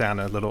 just went down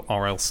a little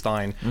R.L.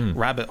 Stein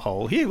rabbit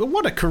hole.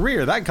 What a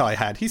career that guy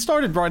had. He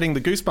started writing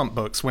the Goosebump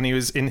books when he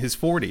was in his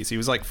 40s. He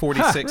was like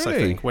 46, really? I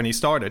think, when he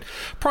started.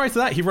 Prior to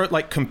that, he wrote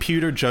like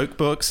computer joke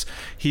books.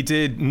 He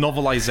did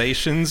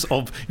novelizations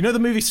of, the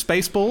movie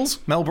Spaceballs?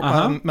 Mel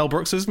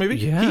Brooks's movie?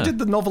 Yeah. He did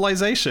the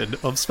novelization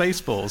of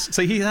Spaceballs.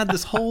 So he had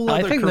this whole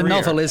other I think career. the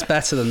novel is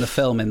better than the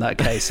film in that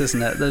case,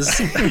 isn't it?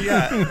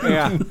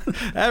 Yeah.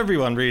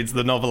 Everyone reads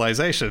the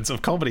novelizations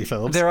of comedy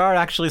films. There are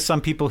actually some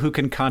people who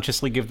can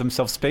consciously give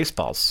themselves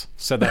Spaceballs.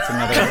 So that's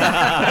another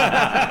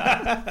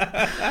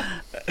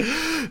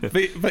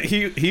But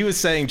he was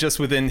saying just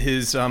within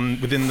his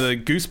within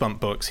the Goosebump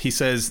books, he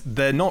says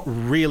they're not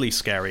really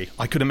scary.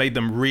 I could have made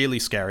them really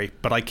scary,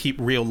 but I keep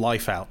real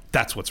life out.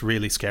 That's what's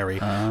really scary.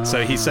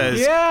 So he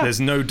says there's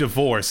no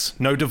divorce,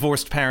 no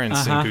divorced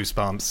parents in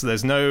Goosebumps.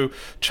 There's no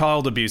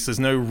child abuse. There's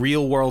no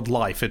real world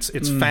life. It's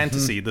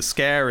fantasy. The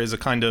scare is a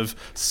kind of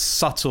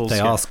subtle. They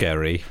are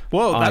scary.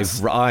 Well,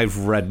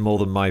 I've read more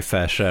than my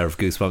fair share of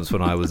Goosebumps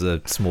when I was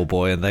a small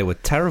boy, and they were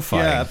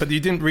terrifying. Yeah, but you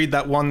didn't read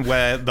that one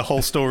where the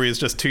whole story is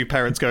just two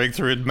parents going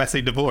through a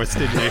messy divorce,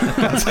 did you?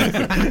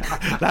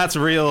 That's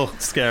real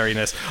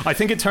scariness. I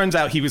think it turns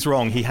out he was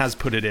wrong. He has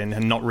put it in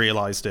and not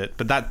realized it,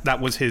 but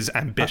that was his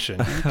ambition.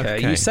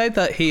 Okay. You said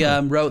that he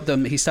wrote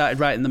them. He started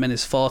writing them in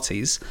his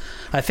 40s.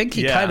 I think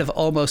he kind of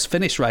almost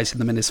finished writing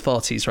them in his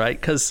 40s, right?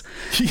 Because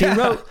he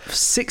wrote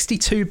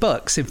 62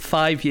 books in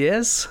 5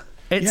 years.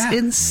 It's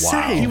insane.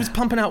 Wow. He was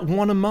pumping out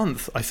one a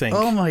month, I think.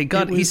 Oh my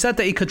God. He said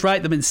that he could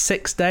write them in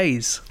 6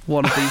 days,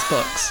 one of these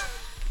books.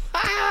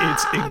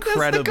 It's incredible.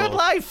 That's the good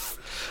life.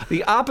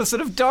 The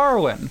opposite of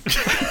Darwin.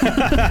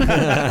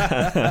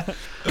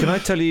 Can I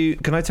tell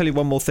you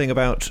one more thing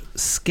about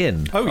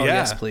skin? Oh, yeah.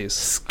 Yes, please.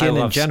 Skin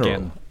in general.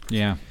 Skin.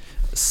 Yeah.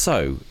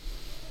 So,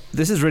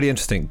 this is really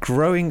interesting.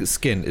 Growing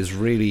skin is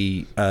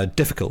really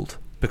difficult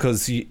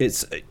because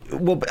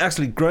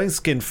actually growing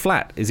skin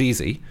flat is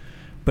easy,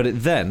 but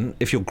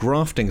if you're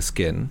grafting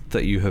skin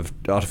that you have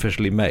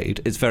artificially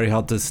made, it's very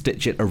hard to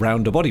stitch it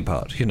around a body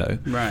part,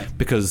 Right.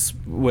 because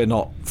we're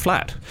not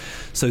flat.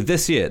 So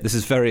this year, this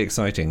is very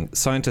exciting.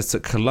 Scientists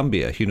at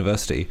Columbia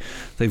University,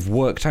 they've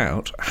worked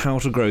out how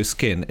to grow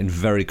skin in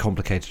very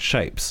complicated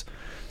shapes.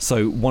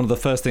 So one of the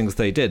first things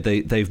they did,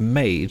 they've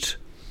made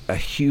a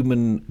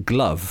human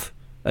glove,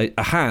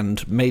 a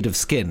hand made of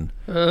skin,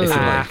 if you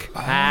like.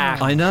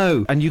 I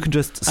know, and you can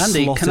just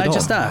Andy, slot can it I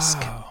just on.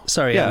 ask?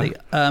 Sorry, Yeah.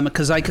 Andy,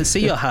 because I can see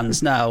your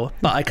hands now,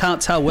 but I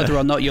can't tell whether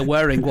or not you're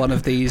wearing one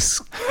of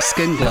these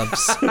skin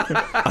gloves.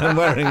 I'm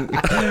wearing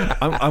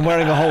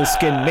a whole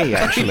skin me,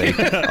 actually.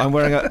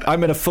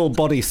 I'm in a full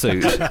body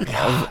suit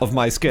of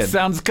my skin.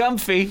 Sounds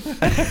comfy.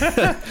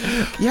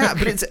 Yeah,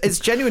 but it's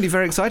genuinely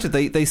very excited.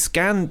 They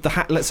scan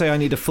the let's say I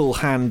need a full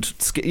hand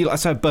skin.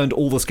 Let's say I burned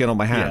all the skin on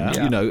my hand.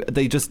 Yeah.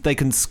 They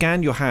can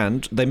scan your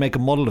hand. They make a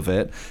model of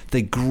it.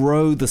 They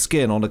grow the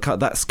skin on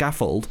that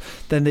scaffold.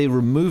 Then they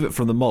remove it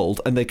from the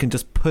mold and they can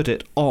just put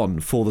it on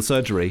for the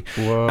surgery.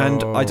 Whoa.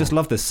 And I just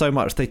love this so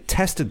much. They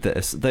tested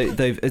this. They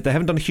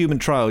haven't done a human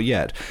trial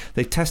yet.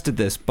 They tested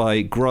this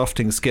by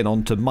grafting skin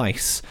onto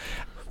mice.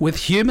 With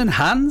human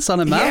hands on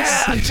a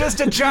mouse? Yeah,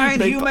 just a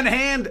giant human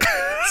hand.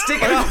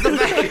 Stick it off the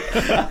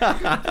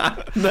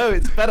back. No,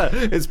 it's better.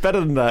 It's better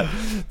than that.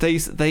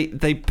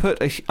 They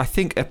put I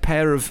think a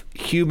pair of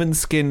human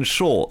skin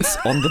shorts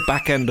on the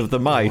back end of the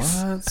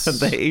mice, What? and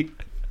they,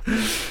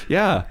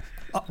 yeah.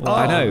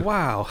 I know.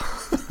 Wow.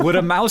 Would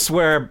a mouse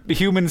wear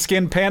human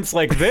skin pants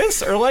like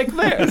this or like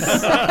this?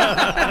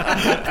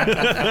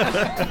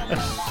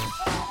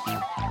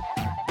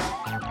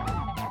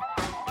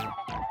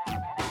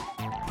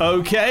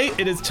 Okay,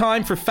 it is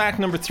time for fact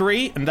number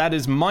 3, and that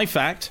is my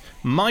fact.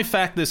 My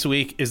fact this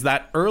week is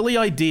that early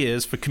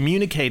ideas for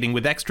communicating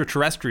with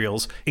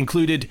extraterrestrials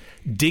included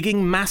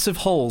digging massive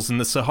holes in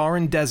the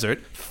Saharan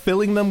desert,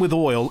 filling them with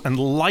oil, and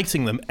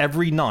lighting them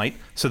every night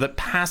so that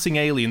passing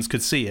aliens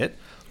could see it.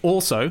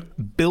 Also,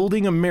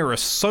 building a mirror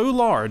so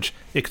large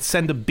it could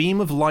send a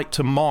beam of light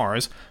to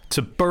Mars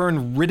to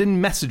burn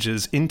written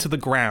messages into the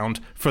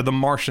ground for the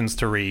Martians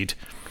to read.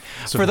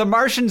 For the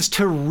Martians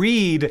to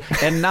read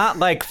and not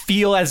like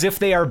feel as if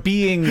they are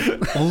being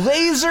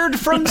lasered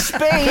from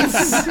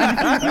space.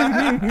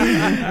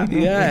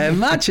 Yeah,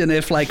 imagine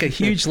if like a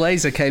huge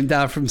laser came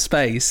down from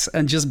space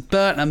and just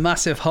burnt a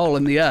massive hole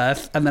in the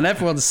earth, and then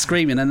everyone's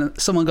screaming, and then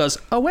someone goes,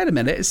 "Oh, wait a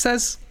minute, it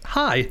says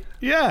hi."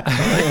 Yeah,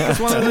 it's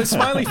one of those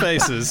smiley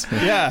faces.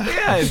 Yeah.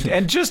 Yeah,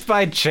 and just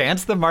by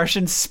chance, the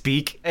Martians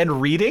speak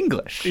and read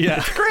English. Yeah.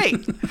 It's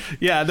great.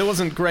 Yeah, there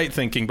wasn't great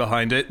thinking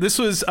behind it. This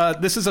is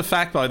a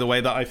fact, by the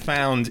way, that I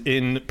found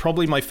in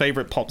probably my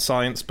favorite pop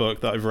science book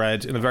that I've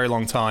read in a very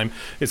long time.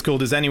 It's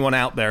called Is Anyone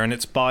Out There? And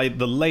it's by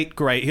the late,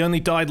 great, he only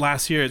died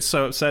last year, it's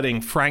so upsetting,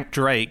 Frank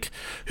Drake,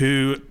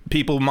 who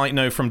people might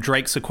know from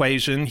Drake's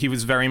Equation. He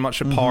was very much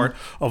a part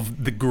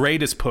of the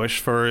greatest push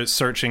for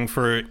searching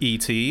for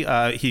E.T.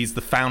 He's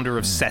the founder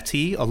of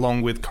SETI,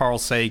 along with Carl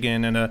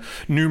Sagan and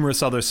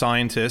numerous other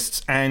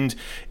scientists. And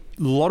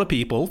a lot of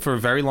people, for a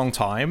very long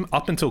time,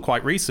 up until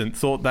quite recent,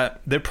 thought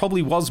that there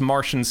probably was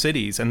Martian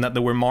cities and that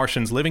there were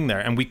Martians living there,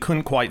 and we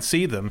couldn't quite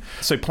see them.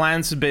 So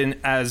plans have been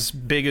as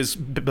big as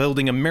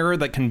building a mirror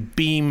that can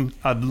beam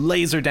a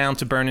laser down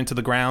to burn into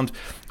the ground,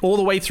 all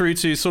the way through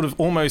to sort of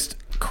almost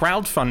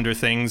crowdfunder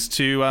things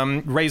to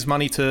raise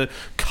money to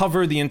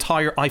cover the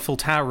entire Eiffel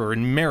Tower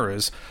in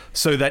mirrors,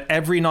 so that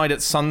every night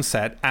at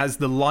sunset, as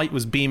the light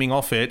was beaming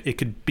off it, it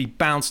could be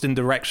bounced in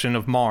direction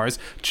of Mars,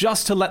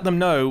 just to let them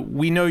know,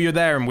 we know you're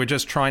there and we're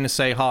just trying to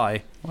say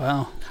hi.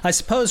 Wow. I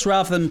suppose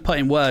rather than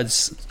putting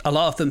words, a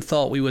lot of them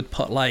thought we would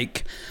put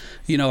like,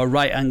 you know, a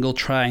right angle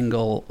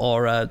triangle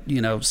or a,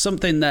 you know,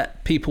 something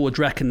that people would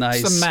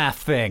recognize. It's a math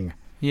thing.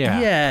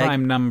 Yeah,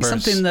 prime numbers.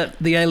 Something that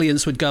the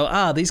aliens would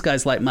go, these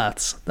guys like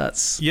maths.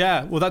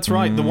 Yeah, well, that's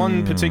right. The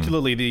one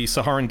particularly, the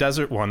Saharan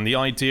Desert one, the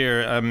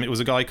idea, it was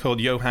a guy called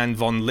Johann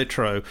von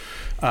Littrow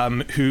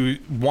who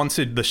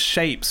wanted the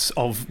shapes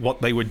of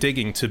what they were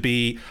digging to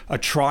be a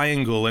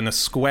triangle and a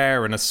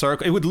square and a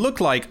circle. It would look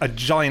like a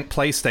giant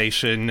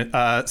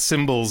PlayStation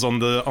symbols on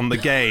the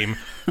game.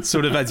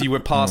 Sort of as you were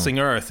passing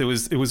Earth, it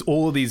was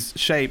all of these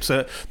shapes.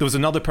 There was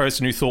another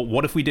person who thought,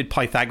 what if we did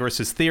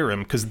Pythagoras'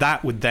 theorem? Because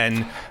that would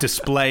then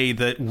display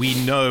that we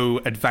know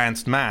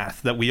advanced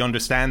math, that we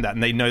understand that,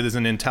 and they know there's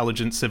an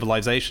intelligent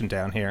civilization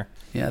down here.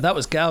 Yeah, that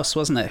was Gauss,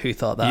 wasn't it, who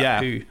thought that?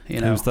 Yeah.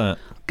 Who's that?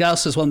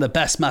 Gauss was one of the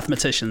best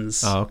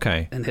mathematicians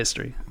okay. in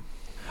history.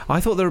 I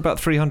thought there were about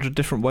 300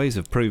 different ways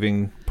of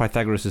proving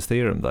Pythagoras'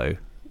 theorem, though.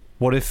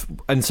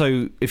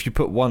 So if you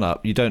put one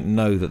up, you don't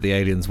know that the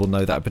aliens will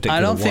know that particular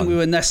one. I don't think we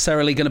were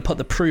necessarily going to put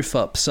the proof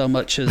up so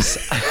much as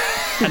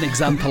an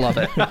example of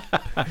it.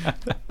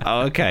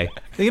 Oh, okay.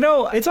 You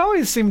know, it's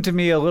always seemed to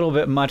me a little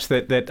bit much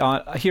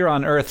that here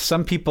on Earth,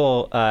 some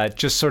people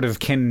just sort of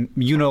can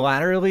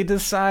unilaterally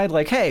decide,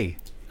 like, hey,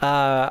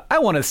 I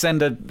want to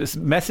send a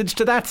message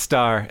to that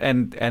star,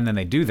 and then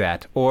they do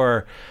that.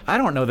 Or I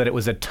don't know that it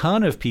was a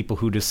ton of people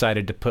who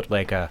decided to put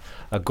like a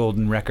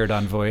golden record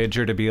on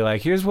Voyager to be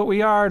like, here's what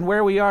we are and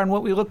where we are and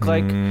what we look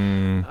like.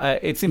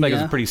 It seemed like it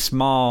was a pretty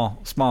small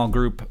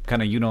group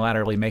kind of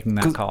unilaterally making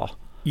that call.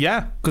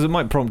 Yeah, because it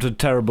might prompt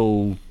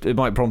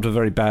a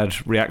very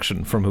bad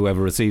reaction from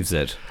whoever receives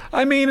it.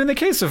 I mean, in the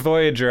case of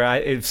Voyager,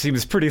 it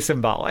seems pretty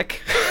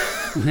symbolic.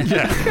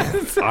 Yeah.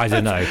 I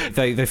don't know.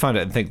 They find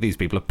it and think these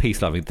people are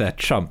peace-loving. They're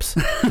chumps.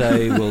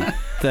 They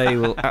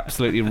will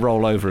absolutely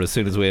roll over as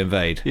soon as we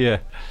invade. Yeah.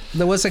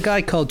 There was a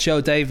guy called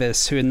Joe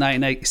Davis who in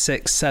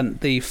 1986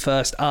 sent the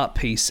first art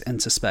piece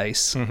into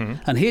space.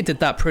 And he did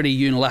that pretty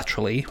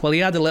unilaterally. Well, he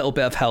had a little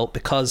bit of help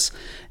because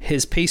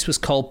his piece was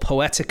called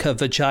Poetica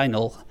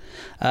Vaginal.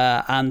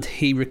 And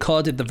he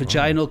recorded the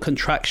vaginal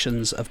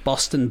contractions of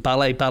Boston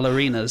ballet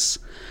ballerinas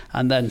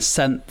and then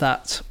sent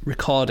that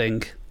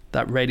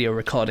radio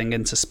recording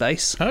into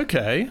space.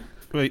 Okay.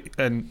 Wait,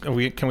 and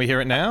can we hear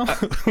it now?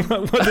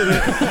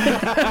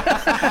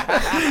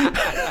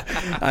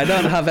 I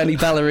don't have any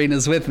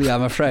ballerinas with me,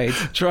 I'm afraid.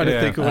 Trying to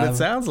think of what it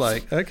sounds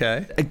like.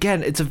 Okay.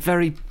 Again, it's a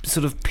very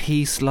sort of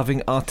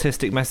peace-loving,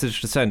 artistic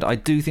message to send. I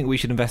do think we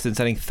should invest in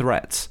sending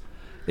threats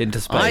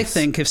into space. I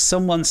think if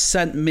someone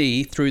sent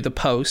me through the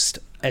post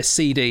a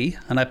CD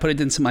and I put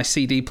it into my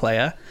CD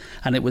player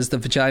and it was the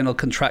vaginal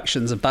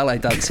contractions of ballet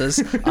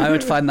dancers, I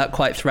would find that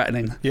quite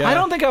threatening. Yeah. I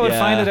don't think I would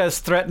find it as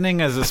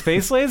threatening as a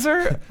space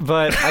laser,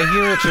 but I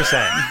hear what you're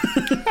saying.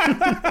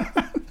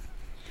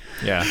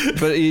 Yeah,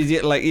 but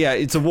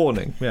it's a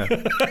warning. Yeah,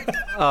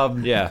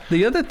 yeah.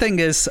 The other thing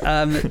is,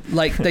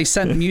 like, they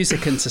sent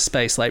music into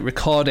space, like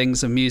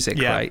recordings of music,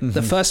 Yeah. right?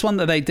 The first one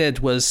that they did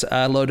was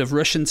a load of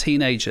Russian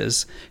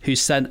teenagers who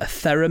sent a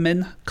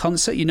theremin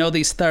concert. You know,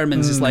 these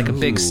theremins is like a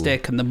big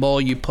stick, and the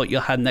more you put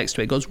your hand next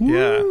to it, it goes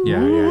woo.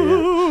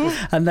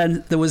 Yeah. And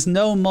then there was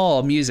no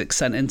more music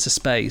sent into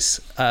space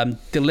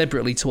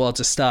deliberately towards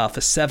a star for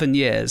 7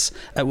 years,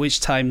 at which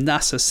time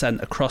NASA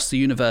sent Across the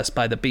Universe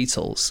by the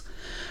Beatles.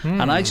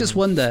 And I just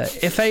wonder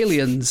if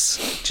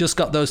aliens just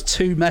got those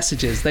 2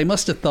 messages. They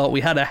must have thought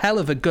we had a hell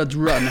of a good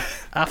run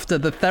after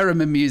the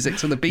theremin music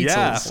to the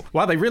Beatles. Yeah.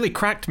 Wow, they really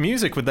cracked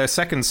music with their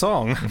second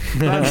song.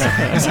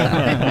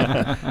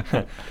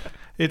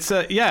 It's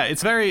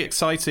it's very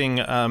exciting,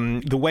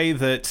 the way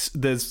that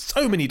there's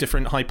so many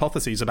different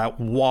hypotheses about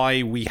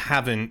why we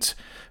haven't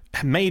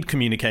made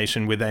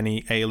communication with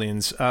any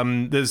aliens.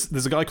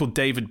 There's a guy called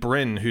David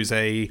Brin who's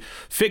a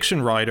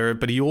fiction writer,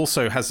 but he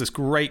also has this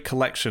great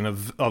collection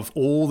of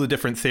all the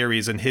different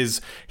theories and his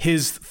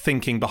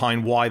thinking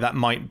behind why that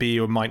might be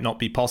or might not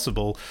be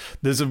possible.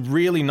 There's a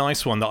really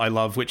nice one that I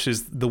love, which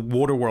is the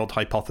Waterworld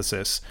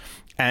hypothesis.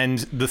 And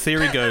the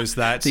theory goes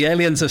that the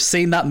aliens have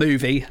seen that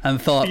movie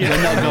and thought,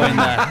 we're not going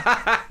there.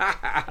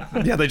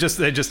 Yeah, they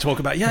just talk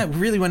about, it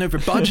really went over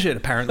budget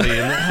apparently,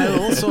 and it had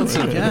all sorts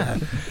of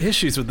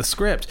issues with the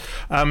script.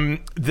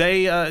 The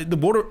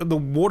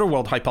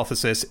Waterworld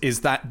hypothesis is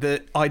that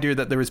the idea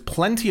that there is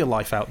plenty of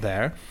life out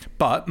there,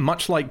 but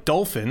much like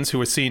dolphins, who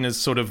are seen as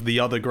sort of the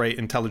other great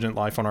intelligent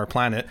life on our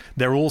planet,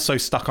 they're also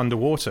stuck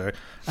underwater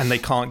and they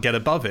can't get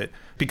above it.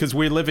 Because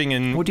we're living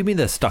in... What do you mean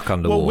they're stuck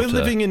underwater? Well, we're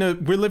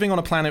living on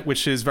a planet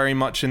which is very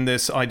much in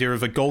this idea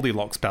of a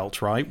Goldilocks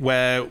belt, right?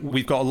 Where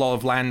we've got a lot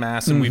of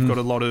landmass and we've got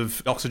a lot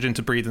of oxygen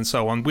to breathe and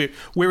so on.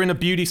 We're in a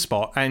beauty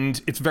spot,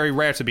 and it's very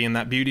rare to be in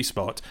that beauty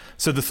spot.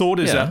 So the thought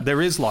is that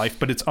there is life,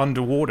 but it's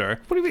underwater.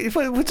 What do you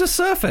mean? It's a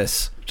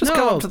surface. Just No,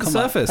 go up to the come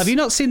on. surface. Have you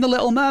not seen The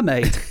Little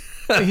Mermaid?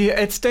 Yeah,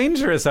 it's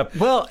dangerous up.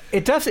 Well,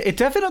 it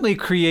definitely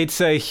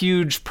creates a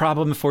huge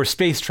problem for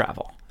space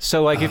travel.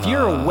 So, like, if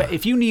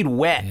you need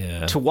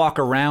wet to walk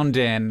around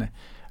in,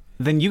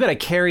 then you got to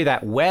carry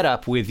that wet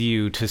up with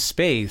you to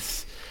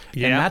space,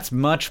 and that's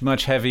much,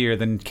 much heavier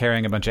than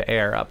carrying a bunch of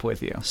air up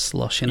with you.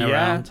 Sloshing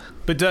around.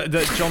 But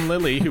John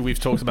Lilly, who we've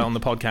talked about on the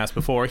podcast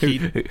before,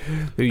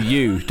 who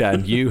you,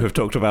 Dan, have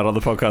talked about on the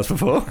podcast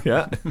before.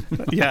 Yeah.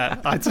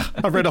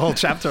 I read a whole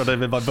chapter on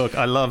him in my book.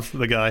 I love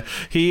the guy.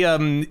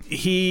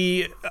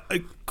 He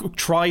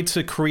tried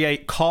to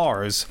create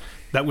cars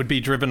that would be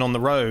driven on the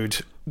road,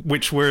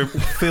 which were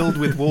filled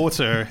with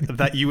water.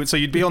 So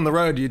you'd be on the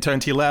road, you'd turn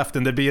to your left,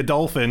 and there'd be a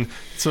dolphin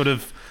sort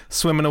of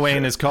swimming away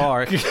in his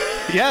car.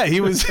 Yeah,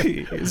 he was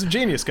a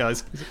genius,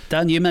 guys.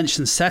 Dan, you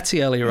mentioned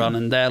SETI earlier on,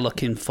 and they're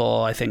looking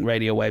for, I think,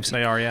 radio waves.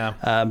 They are,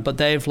 yeah. But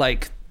they're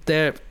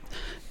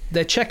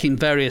checking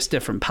various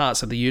different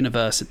parts of the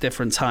universe at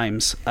different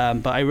times.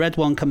 But I read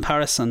one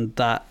comparison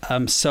that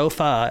so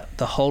far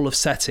the whole of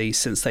SETI,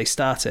 since they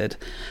started,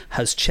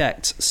 has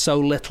checked so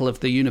little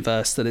of the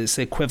universe that it's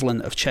the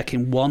equivalent of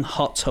checking 1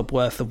 hot tub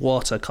worth of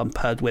water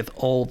compared with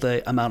all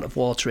the amount of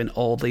water in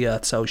all the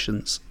Earth's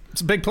oceans.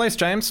 It's a big place,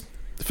 James.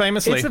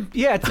 Famously. It's a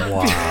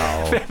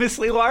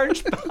famously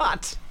large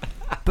pot.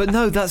 But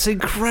no, that's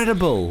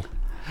incredible.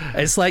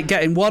 It's like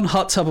getting 1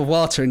 hot tub of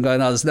water and going,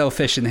 there's no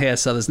fish in here,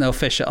 so there's no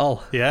fish at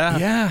all. Yeah.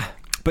 Yeah.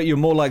 But you're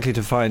more likely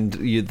to find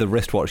the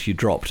wristwatch you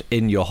dropped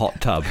in your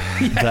hot tub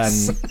than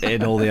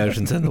in all the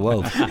oceans in the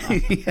world.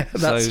 Yeah,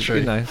 that's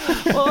true.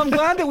 Well, I'm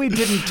glad that we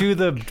didn't do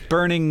the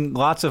burning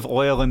lots of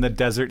oil in the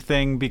desert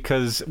thing,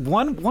 because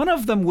one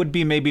of them would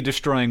be maybe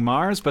destroying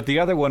Mars, but the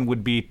other one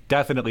would be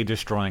definitely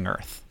destroying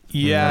Earth.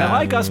 Yeah. I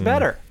like us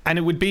better. And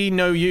it would be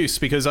no use,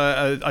 because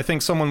I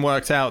think someone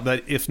worked out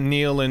that if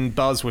Neil and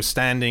Buzz were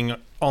standing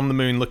on the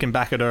moon looking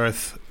back at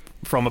Earth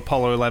from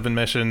Apollo 11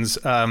 missions,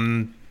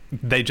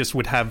 they just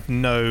would have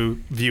no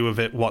view of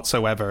it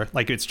whatsoever.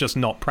 Like, it's just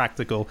not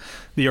practical.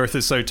 The Earth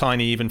is so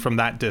tiny even from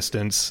that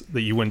distance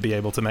that you wouldn't be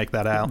able to make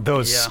that out.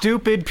 Those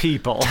stupid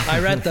people.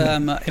 I read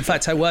in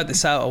fact, I worked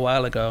this out a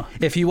while ago.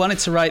 If you wanted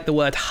to write the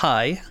word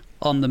hi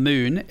on the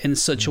moon in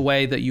such a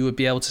way that you would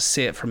be able to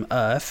see it from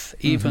Earth,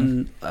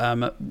 even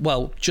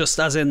just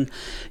as in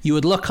you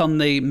would look on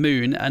the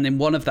moon and in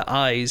one of the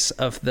eyes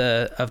of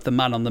the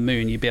man on the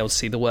moon you'd be able to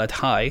see the word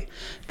hi,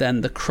 then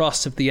the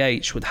cross of the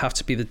H would have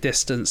to be the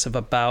distance of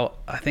about,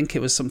 I think it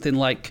was something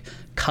like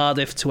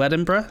Cardiff to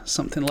Edinburgh,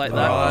 something like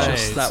that. Right.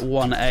 Just that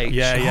one H.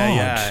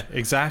 Yeah,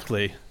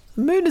 exactly.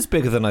 The moon is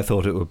bigger than I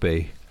thought it would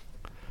be.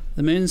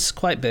 The moon's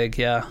quite big,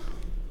 yeah.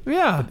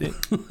 Yeah.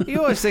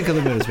 You always think of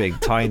the moon as being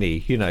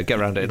tiny, get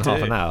around it in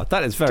half an hour.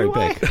 That is very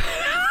big.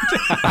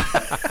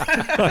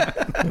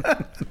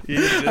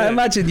 I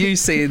imagine you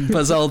seeing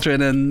Buzz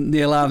Aldrin and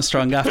Neil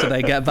Armstrong after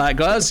they get back.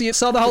 Go, oh, so you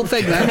saw the whole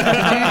thing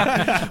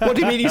then? What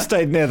do you mean you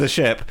stayed near the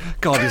ship?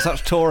 God, you're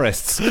such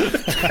tourists.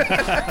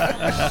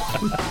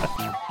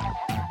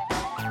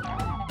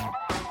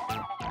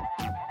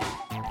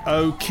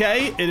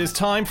 Okay, it is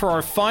time for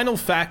our final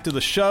fact of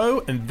the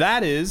show, and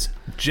that is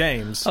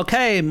James.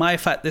 Okay, my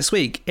fact this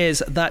week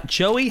is that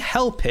Joey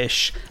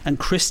Helpish and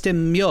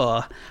Kristen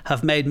Muir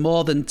have made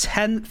more than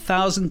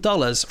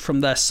 $10,000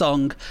 from their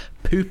song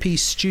Poopy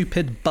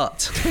Stupid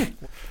Butt.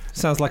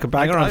 Sounds like a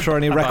banger. I'm sure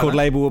any record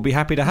label will be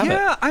happy to have it.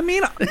 Yeah, I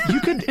mean,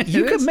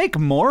 you could make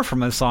more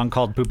from a song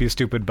called "Poopy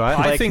Stupid Butt."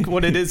 I think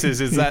what it is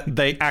that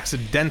they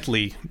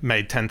accidentally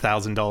made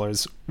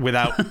 $10,000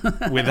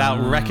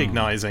 without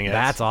recognizing it.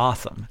 That's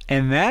awesome.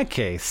 In that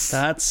case,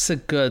 That's a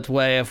good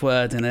way of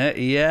wording it,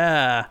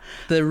 yeah.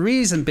 The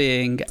reason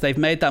being, they've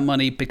made that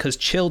money because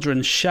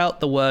children shout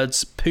the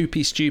words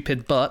 "poopy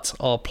stupid butt"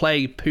 or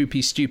play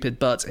 "poopy stupid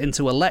butt"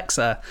 into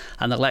Alexa,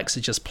 and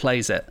Alexa just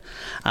plays it.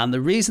 And the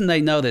reason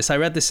they know this, I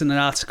read this in an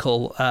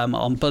article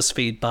on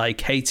BuzzFeed by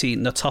Katie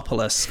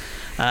Notopoulos,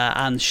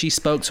 and she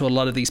spoke to a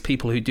lot of these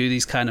people who do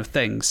these kind of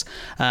things,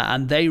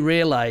 and they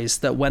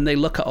realized that when they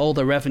look at all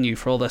the revenue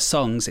for all their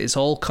songs, it's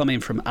all coming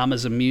from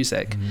Amazon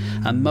Music,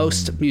 and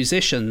most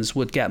musicians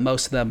would get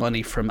most of their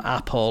money from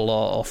Apple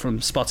or from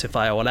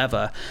Spotify or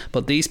whatever,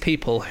 but these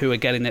people who are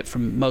getting it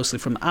mostly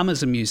from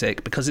Amazon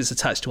Music, because it's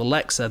attached to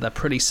Alexa, they're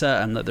pretty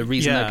certain that the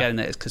reason they're getting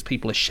it is because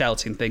people are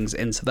shouting things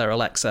into their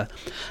Alexa.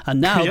 And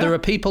now there are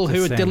people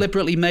who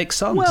deliberately make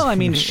songs. well, I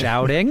mean,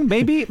 shouting.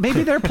 Maybe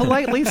they're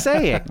politely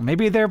saying.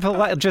 Maybe they're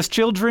just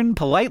children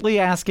politely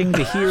asking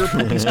to hear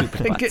poopy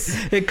stupid butts.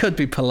 It could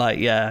be polite,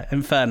 yeah.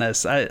 In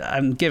fairness,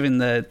 I'm giving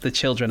the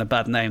children a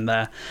bad name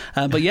there.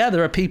 But yeah,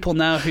 there are people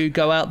now who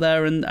go out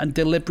there and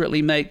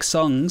deliberately make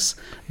songs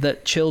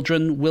that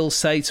children will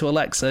say to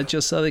Alexa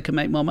just so they can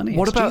make more money.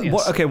 What It's about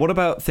genius. what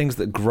about things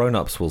that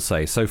grown-ups will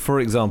say? So, for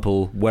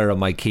example, where are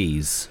my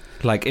keys?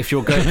 Like, if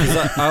you're going,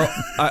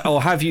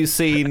 or have you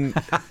seen,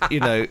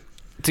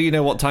 do you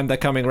know what time they're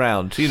coming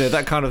round?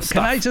 That kind of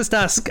stuff. Can I just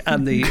ask,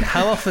 Andy,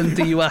 how often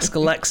do you ask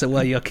Alexa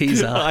where your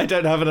keys are? I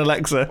don't have an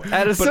Alexa.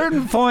 At a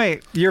certain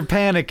point, you're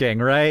panicking,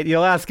 right?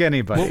 You'll ask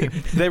anybody.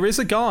 Well, there is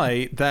a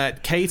guy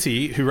that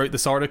Katie, who wrote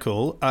this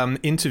article,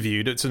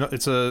 interviewed. It's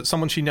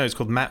someone she knows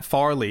called Matt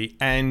Farley,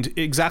 and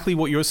exactly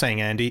what you're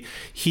saying, Andy.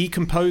 He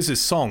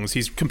composes songs.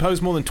 He's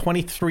composed more than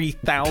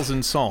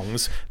 23,000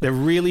 songs. They're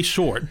really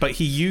short, but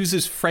he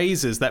uses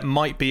phrases that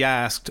might be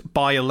asked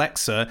by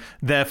Alexa,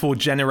 therefore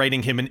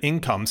generating him an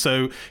income.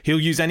 So he'll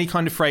use any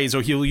kind of phrase,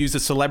 or he'll use a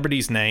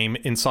celebrity's name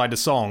inside a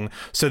song,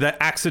 so that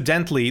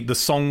accidentally the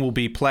song will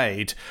be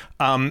played.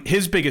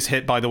 His biggest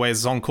hit, by the way, is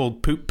a song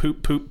called Poop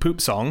Poop Poop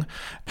Poop Song.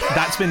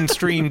 That's been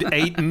streamed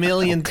 8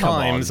 million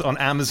times on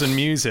Amazon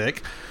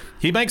Music.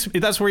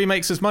 That's where he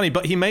makes his money,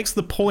 but he makes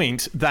the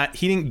point that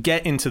he didn't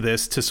get into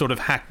this to sort of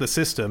hack the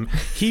system.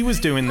 He was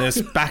doing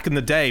this back in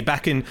the day,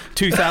 back in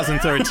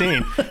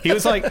 2013. He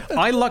was like,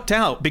 I lucked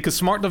out because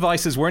smart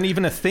devices weren't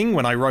even a thing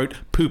when I wrote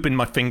poop in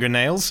my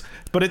fingernails,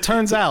 but it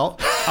turns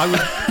out I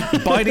was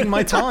biding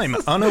my time,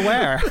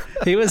 unaware.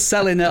 He was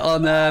selling it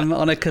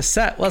on a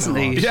cassette, wasn't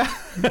he? Yeah.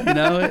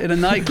 In a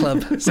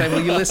nightclub, saying,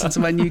 "Will you listen to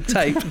my new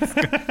tape?"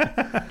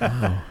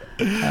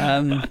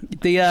 Wow.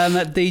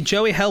 The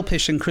Joey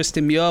Helpish and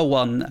Kristen Muir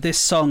one, this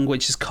song,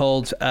 which is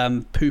called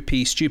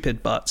Poopy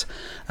Stupid Butt,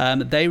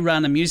 they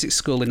ran a music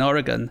school in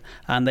Oregon,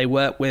 and they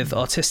worked with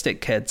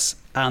autistic kids,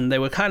 and they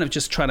were kind of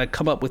just trying to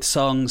come up with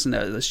songs, and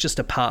it's just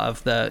a part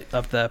of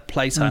the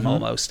playtime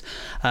almost.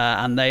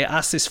 And they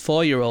asked this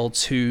 4-year-old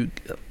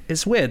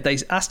it's weird, they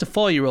asked a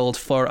 4-year-old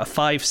for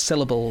 5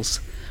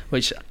 syllables,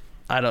 which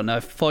I don't know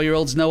if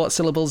 4-year-olds know what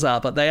syllables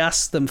are, but they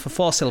asked them for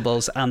 4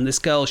 syllables, and this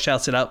girl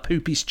shouted out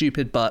 "poopy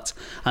stupid butt,"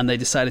 and they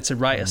decided to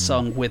write a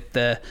song with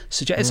the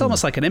it's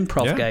almost like an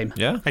improv game.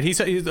 Yeah. And he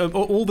said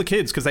all the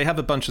kids, because they have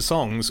a bunch of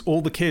songs, all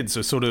the kids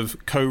are sort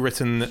of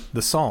co-written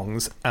the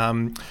songs.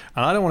 And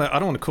I don't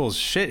want to cause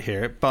shit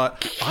here,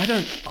 but I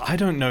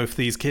don't know if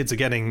these kids are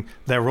getting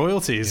their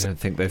royalties. I don't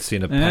think they've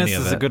seen a penny This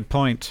of is it. a good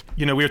point.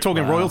 We were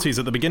talking royalties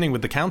at the beginning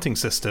with the counting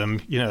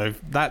system.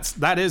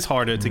 That is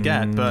harder to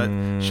get, but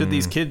should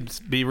these kids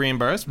be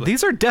reimbursed?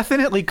 These are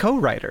definitely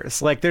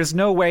co-writers. Like, there's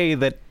no way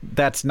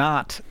that's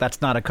not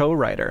a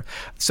co-writer.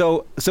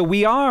 So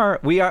we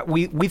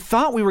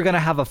thought we were going to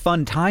have a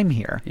fun time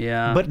here.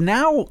 Yeah. But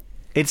now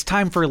it's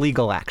time for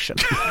legal action.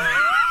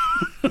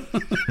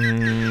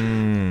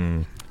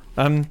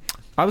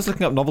 I was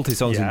looking up novelty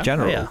songs in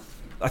general. Yeah.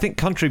 I think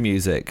country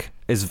music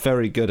is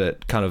very good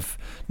at kind of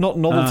not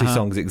novelty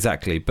songs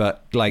exactly,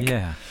 but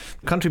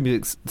country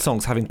music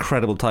songs have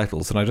incredible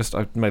titles, and I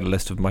made a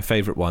list of my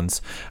favorite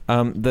ones.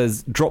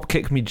 There's "Drop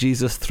Kick Me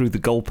Jesus Through the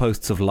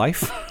Goalposts of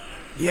Life."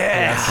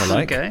 Yes. I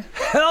like. Okay.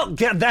 Hell,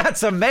 yeah,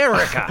 that's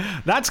America.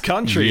 That's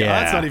country. Yeah.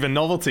 That's not even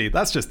novelty.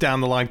 That's just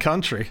down the line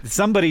country.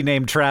 Somebody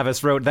named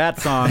Travis wrote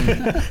that song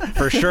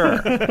for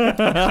sure.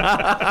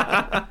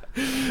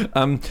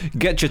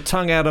 "Get Your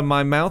Tongue Out of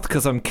My Mouth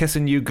Because I'm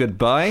Kissing You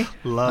Goodbye."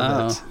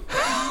 Love it.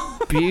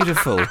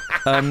 Beautiful.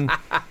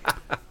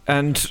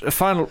 And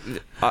final,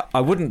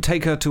 I wouldn't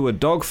take her to a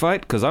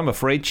dogfight because I'm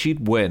afraid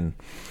she'd win.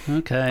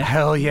 Okay.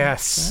 Hell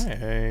yes.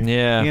 Hey.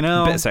 Yeah, You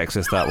know- a bit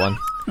sexist, that one.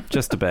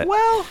 Just a bit.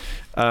 Well,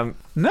 Um,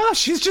 no,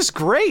 she's just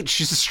great.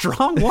 She's a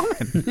strong woman.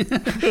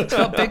 It's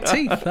got big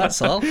teeth,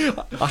 that's all.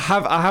 I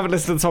haven't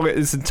listened to the song.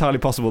 It's entirely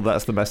possible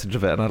that's the message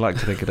of it, and I'd like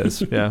to think it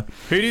is. Yeah.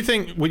 Who do you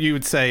think what you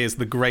would say is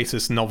the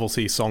greatest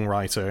novelty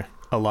songwriter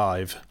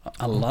alive?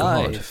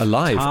 Alive.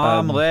 Alive.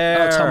 Tom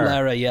Lehrer. Oh, Tom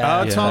Lehrer,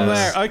 yeah. Tom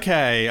Yes. Lehrer.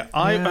 Okay.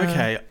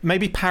 Okay.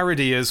 Maybe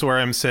parody is where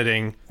I'm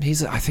sitting.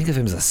 I think of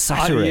him as a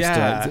satirist.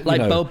 yeah. you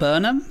Like know. Bo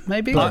Burnham,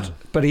 maybe?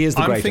 But he is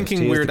the I'm greatest. thinking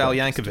He is Weird the Al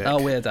greatest. Yankovic.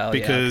 Oh, Weird Al,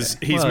 yeah, because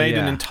okay. he's Well, made yeah.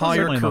 an Those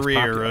entire are the most career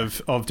popular.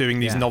 of doing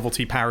these Yeah.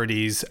 novelty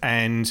parodies,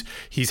 and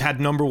he's had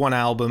 #1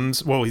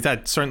 albums. Well, he's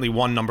had certainly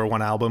one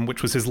 #1 album,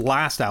 which was his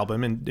last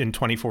album in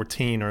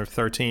 2014 or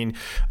 13.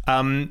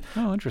 Oh,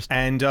 interesting.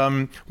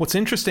 And what's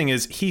interesting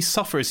is he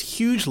suffers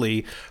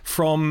hugely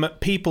from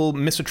people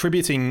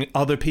misattributing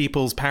other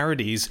people's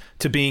parodies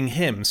to being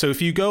him. So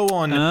if you go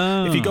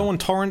on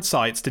torrent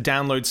sites to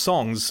download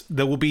songs,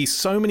 there will be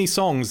so many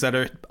songs that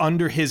are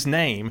under his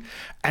name,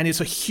 and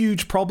it's a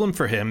huge problem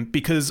for him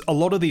because a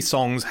lot of these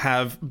songs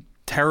have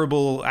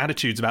terrible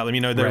attitudes about them.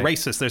 You know, they're Right.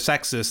 racist, they're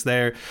sexist,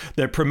 they're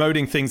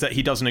promoting things that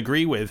he doesn't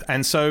agree with.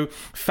 And so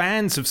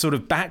fans have sort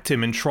of backed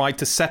him and tried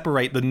to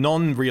separate the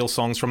non-real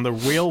songs from the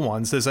real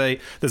ones. There's a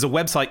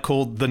website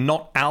called the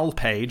Not Al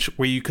page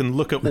where you can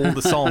look at all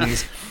the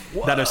songs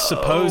that are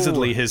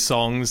supposedly his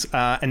songs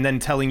and then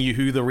telling you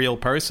who the real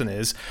person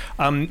is.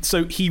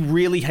 So he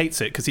really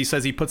hates it because he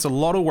says he puts a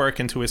lot of work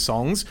into his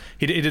songs.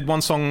 He did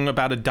one song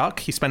about a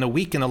duck. He spent a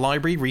week in a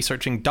library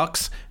researching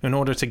ducks in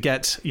order to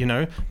get,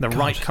 the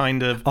right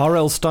kind of...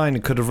 R.L. Stein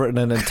could have written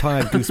an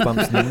entire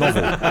Goosebumps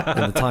novel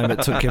in the time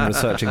it took him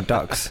researching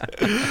ducks.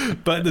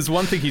 But there's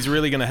one thing he's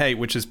really going to hate,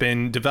 which has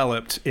been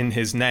developed in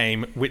his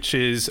name, which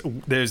is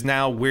there's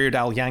now Weird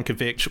Al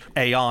Yankovic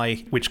AI,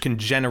 which can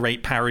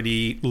generate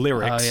parody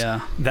lyrics Oh,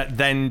 yeah. that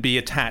then be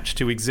attached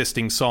to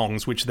existing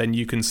songs, which then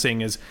you can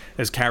sing as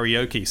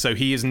karaoke. So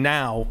he is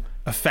now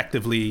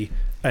effectively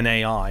an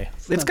AI.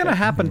 It's going to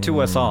happen to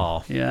us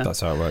all. Yeah.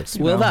 That's how it works.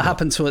 Will that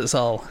happen to us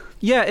all?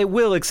 Yeah, it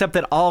will, except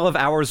that all of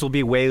ours will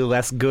be way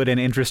less good and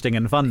interesting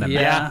and fun than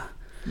that. Yeah.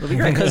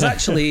 Because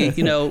actually,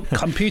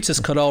 computers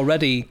could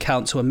already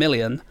count to 1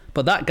 million,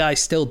 but that guy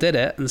still did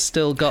it and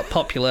still got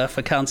popular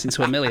for counting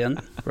to 1 million,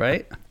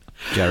 right?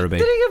 Jeremy.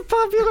 Did he get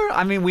popular?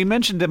 I mean, we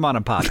mentioned him on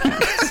a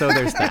podcast, so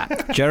there's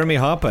that. Jeremy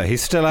Harper.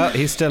 He's still out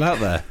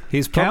there.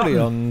 He's probably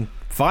Counting. on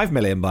 5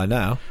 million by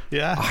now.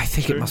 Yeah, I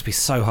think true. it must be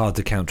so hard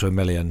to count to 1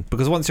 million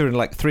because once you're in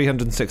like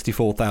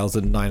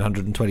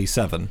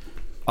 364,927,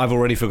 I've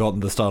already forgotten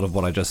the start of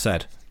what I just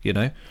said,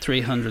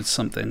 300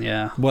 something,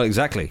 yeah. Well,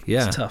 exactly.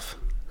 Yeah. It's tough.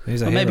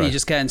 He's a Or maybe hero. you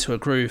just get into a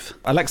groove.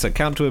 Alexa,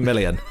 count to 1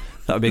 million.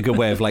 That would be a good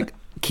way of like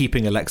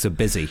keeping Alexa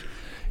busy.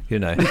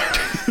 That's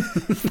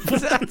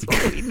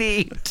what we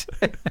need.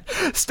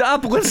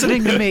 Stop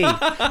listening to me.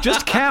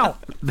 Just count.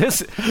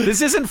 This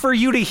isn't for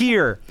you to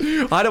hear.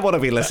 I don't want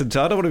to be listened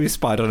to. I don't want to be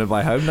spied on in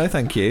my home. No,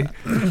 thank you.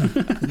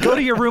 Go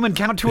to your room and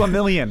count to 1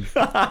 million.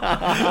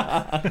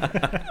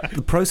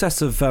 The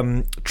process of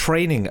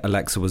training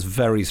Alexa was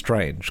very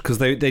strange because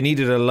they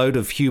needed a load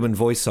of human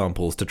voice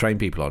samples to train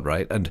people on,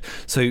 right? And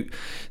so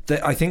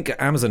I think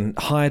Amazon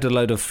hired a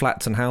load of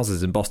flats and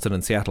houses in Boston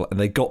and Seattle, and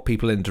they got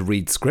people in to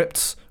read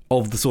scripts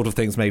of the sort of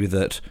things maybe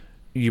that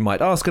you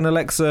might ask an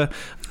Alexa,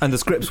 and the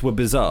scripts were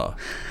bizarre.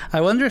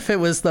 I wonder if it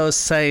was those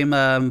same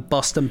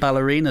Boston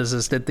ballerinas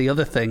as did the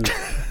other thing.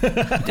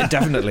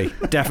 Definitely.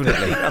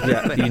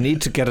 Yeah, you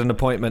need to get an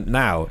appointment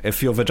now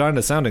if your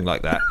vagina's sounding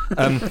like that.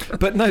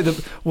 But no,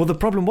 the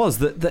problem was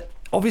that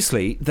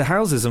obviously the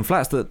houses and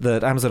flats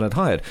that Amazon had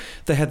hired,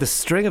 they had this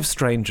string of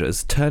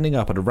strangers turning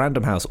up at a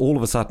random house all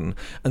of a sudden,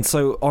 and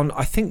so on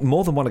I think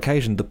more than one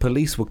occasion the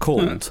police were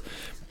called.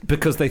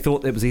 Because they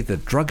thought there was either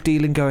drug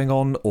dealing going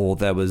on, or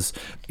there was,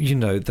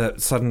 that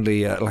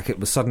suddenly, it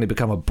was suddenly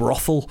become a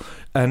brothel,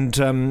 and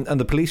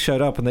the police showed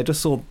up and they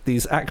just saw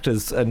these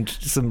actors and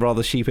some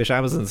rather sheepish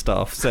Amazon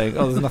staff saying,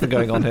 "Oh, there's nothing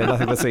going on here,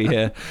 nothing to see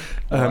here."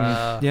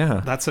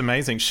 Yeah, That's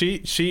amazing.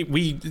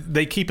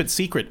 They keep it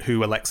secret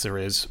who Alexa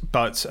is,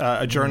 but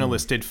a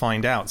journalist did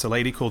find out. It's a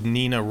lady called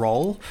Nina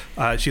Roll.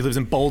 She lives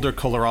in Boulder,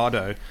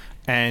 Colorado.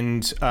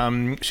 And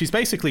she's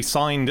basically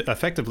signed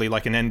effectively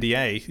like an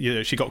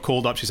NDA. She got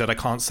called up. She said, "I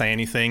can't say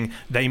anything."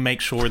 They make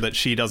sure that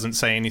she doesn't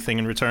say anything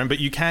in return. But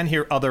you can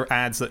hear other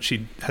ads that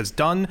she has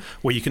done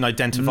where you can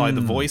identify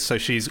the voice. So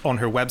she's on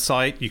her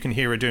website. You can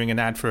hear her doing an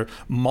ad for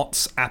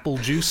Mott's Apple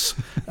Juice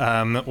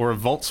or a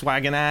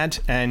Volkswagen ad.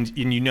 And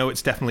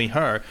it's definitely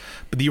her.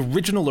 But the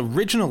original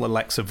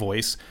Alexa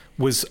voice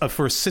was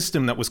for a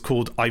system that was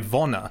called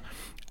Ivona.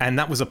 And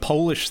that was a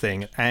Polish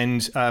thing,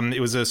 and it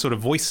was a sort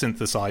of voice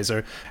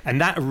synthesizer. And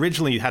that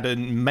originally had a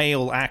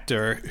male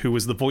actor who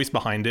was the voice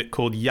behind it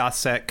called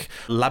Jacek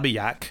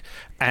Labiak.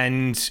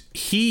 And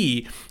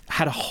he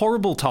had a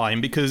horrible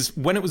time because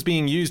when it was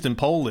being used in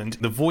Poland,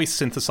 the voice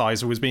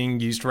synthesizer was being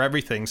used for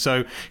everything.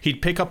 So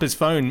he'd pick up his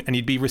phone and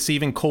he'd be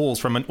receiving calls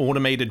from an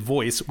automated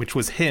voice, which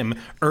was him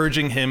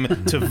urging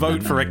him to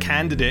vote for a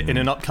candidate in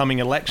an upcoming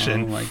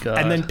election. Oh my God.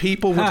 And then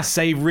people would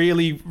say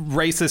really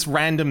racist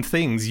random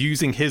things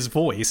using his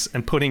voice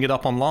and putting it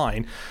up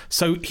online.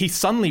 So he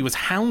suddenly was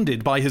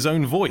hounded by his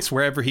own voice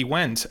wherever he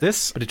went.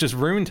 But it just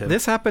ruined him.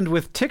 This happened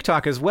with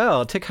TikTok as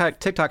well.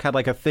 TikTok had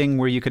like a thing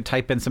where you could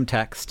type in some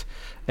text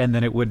and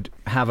then it would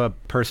have a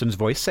person's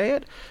voice say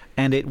it.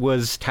 And it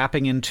was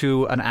tapping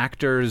into an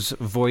actor's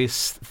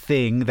voice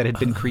thing that had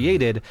been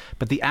created,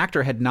 but the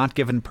actor had not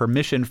given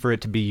permission for it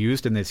to be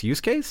used in this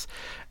use case.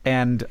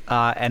 And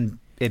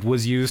it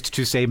was used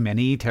to say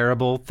many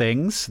terrible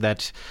things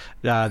that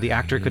the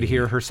actor could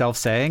hear herself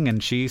saying,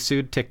 and she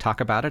sued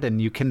TikTok about it,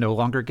 and you can no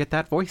longer get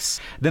that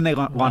voice. Then they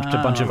launched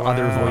a bunch of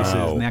other voices,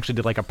 and they actually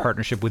did like a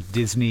partnership with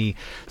Disney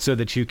so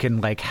that you can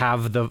like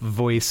have the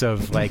voice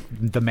of like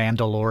the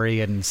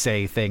Mandalorian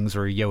say things,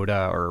 or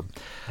Yoda, or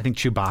I think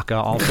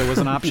Chewbacca also was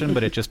an option,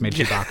 but it just made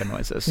Chewbacca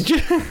noises.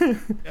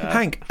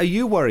 Hank, are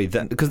you worried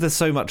that because there's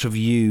so much of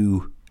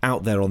you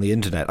out there on the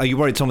internet, are you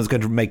worried someone's going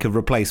to make a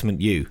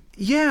replacement you?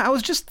 Yeah, I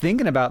was just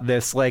thinking about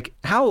this. Like,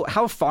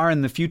 how far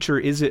in the future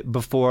is it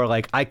before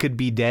like I could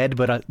be dead,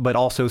 but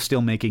also still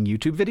making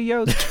YouTube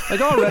videos?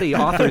 Like already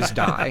authors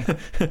die,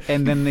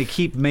 and then they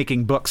keep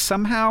making books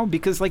somehow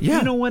because like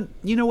you know what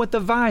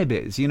the vibe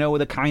is. You know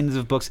the kinds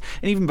of books,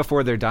 and even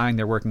before they're dying,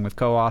 they're working with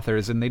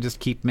co-authors, and they just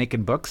keep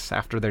making books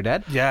after they're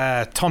dead.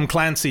 Yeah, Tom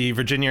Clancy,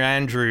 Virginia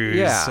Andrews.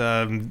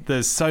 Yeah.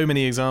 There's so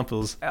many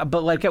examples.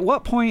 But like, at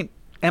what point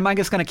am I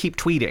just going to keep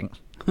tweeting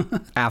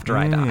after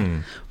I die?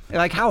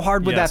 Like, how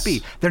hard would that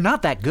be? They're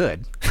not that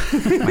good,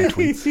 my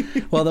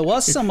tweets. Well, there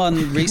was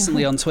someone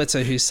recently on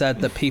Twitter who said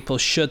that people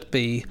should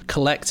be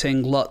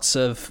collecting lots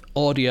of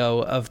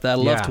audio of their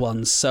loved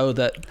ones so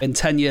that in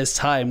 10 years'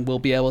 time, we'll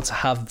be able to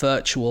have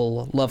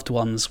virtual loved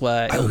ones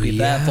where it'll be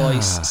their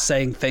voice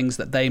saying things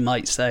that they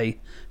might say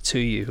to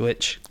you,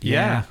 which...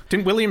 Yeah.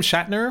 Didn't William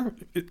Shatner,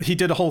 he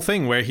did a whole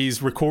thing where he's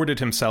recorded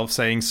himself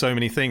saying so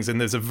many things, and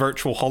there's a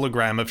virtual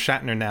hologram of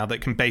Shatner now that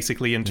can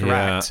basically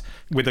interact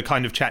with a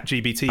kind of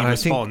ChatGPT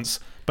response.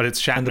 But it's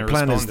Shatner. And the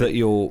plan is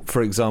that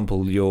for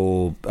example,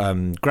 your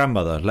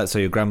grandmother, let's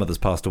say your grandmother's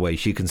passed away,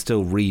 she can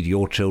still read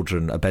your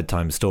children a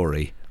bedtime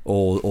story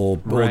or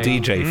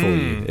DJ for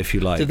you, if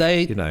you like. Do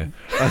they... You know.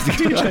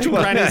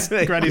 Granny's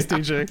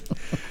DJ.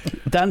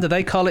 Dan, do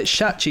they call it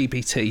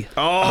ChatGPT?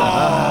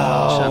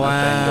 Wow.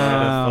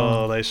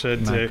 They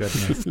should My do.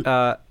 goodness.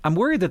 I'm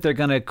worried that they're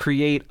going to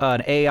create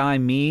an AI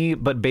me,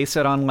 but base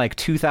it on like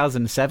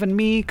 2007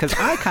 me, because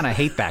I kind of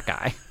hate that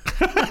guy.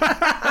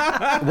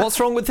 What's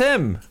wrong with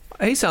him?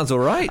 He sounds all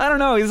right. I don't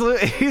know.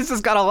 He's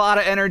just got a lot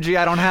of energy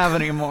I don't have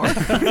anymore.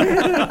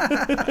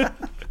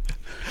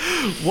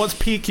 What's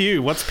peak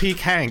you? What's peak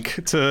Hank?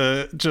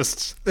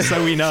 Just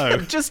so we know.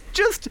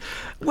 just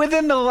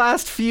within the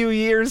last few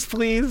years,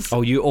 please.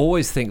 Oh, you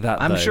always think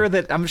that. I'm sure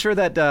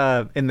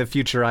that in the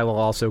future I will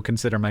also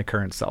consider my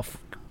current self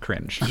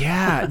cringe.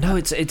 Yeah, no,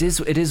 it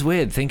is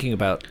weird thinking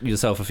about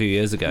yourself a few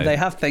years ago. They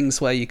have things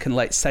where you can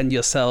like send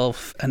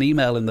yourself an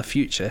email in the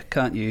future,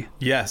 can't you?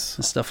 Yes.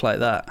 And stuff like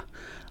that.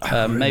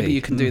 Really? Maybe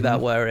you can do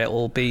that where it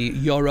will be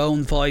your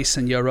own voice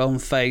and your own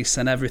face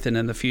and everything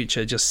in the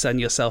future. Just send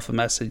yourself a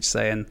message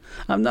saying,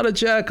 "I'm not a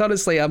jerk,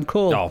 honestly, I'm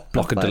cool." Oh,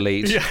 block and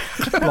delete.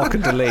 Block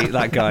and delete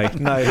that guy.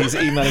 No, he's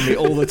emailing me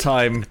all the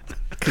time.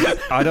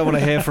 I don't want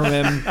to hear from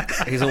him.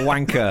 He's a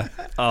wanker.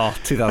 Oh,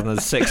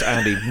 2006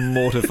 Andy,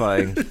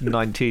 mortifying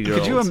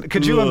 19-year-olds.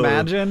 Could you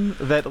imagine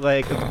that,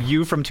 like,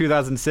 you from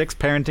 2006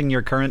 parenting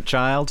your current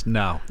child?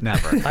 No,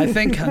 never. I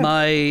think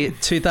my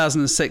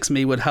 2006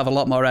 me would have a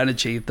lot more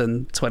energy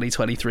than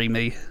 2023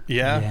 me.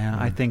 Yeah.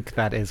 I think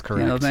that is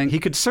correct. You know, he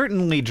could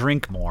certainly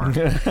drink more.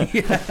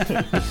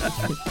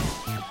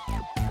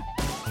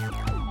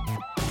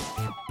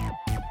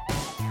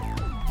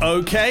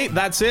 Okay,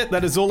 that's it.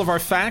 That is all of our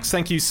facts.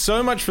 Thank you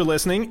so much for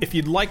listening. If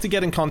you'd like to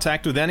get in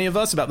contact with any of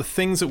us about the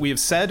things that we have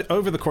said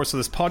over the course of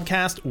this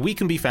podcast, we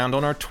can be found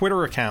on our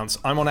Twitter accounts.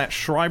 I'm on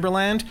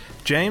 @Schreiberland.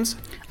 James?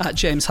 At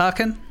James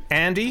Harkin.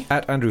 Andy?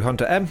 At Andrew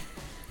Hunter M.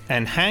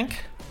 And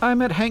Hank?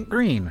 I'm at Hank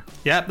Green.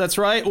 Yep, that's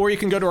right. Or you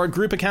can go to our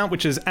group account,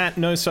 which is at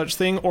No Such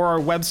Thing, or our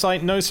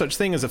website,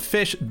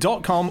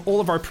 nosuchthingAsafish.com. All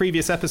of our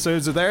previous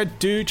episodes are there.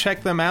 Do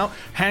check them out.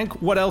 Hank,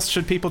 what else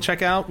should people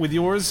check out with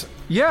yours?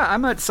 Yeah,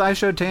 I'm at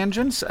SciShow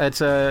Tangents.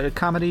 It's a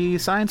comedy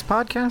science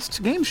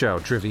podcast game show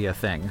trivia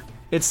thing.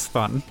 It's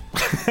fun.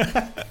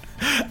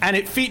 And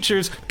it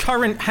features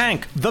current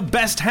Hank, the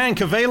best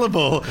Hank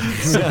available.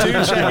 So do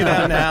check it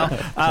out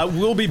now.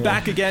 We'll be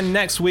back again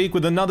next week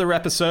with another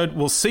episode.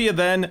 We'll see you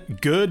then.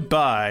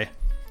 Goodbye.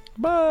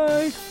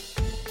 Bye.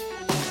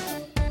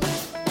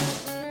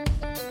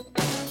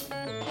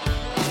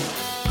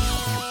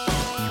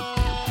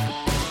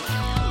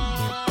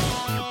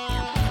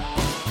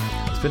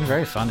 It's been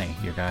very funny,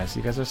 you guys.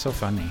 You guys are so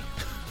funny.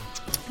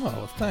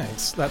 Oh,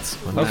 thanks.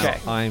 That's Now Okay.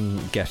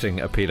 I'm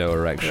getting a pedo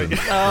erection.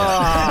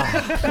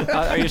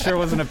 Are you sure it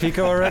wasn't a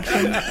Pico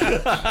erection?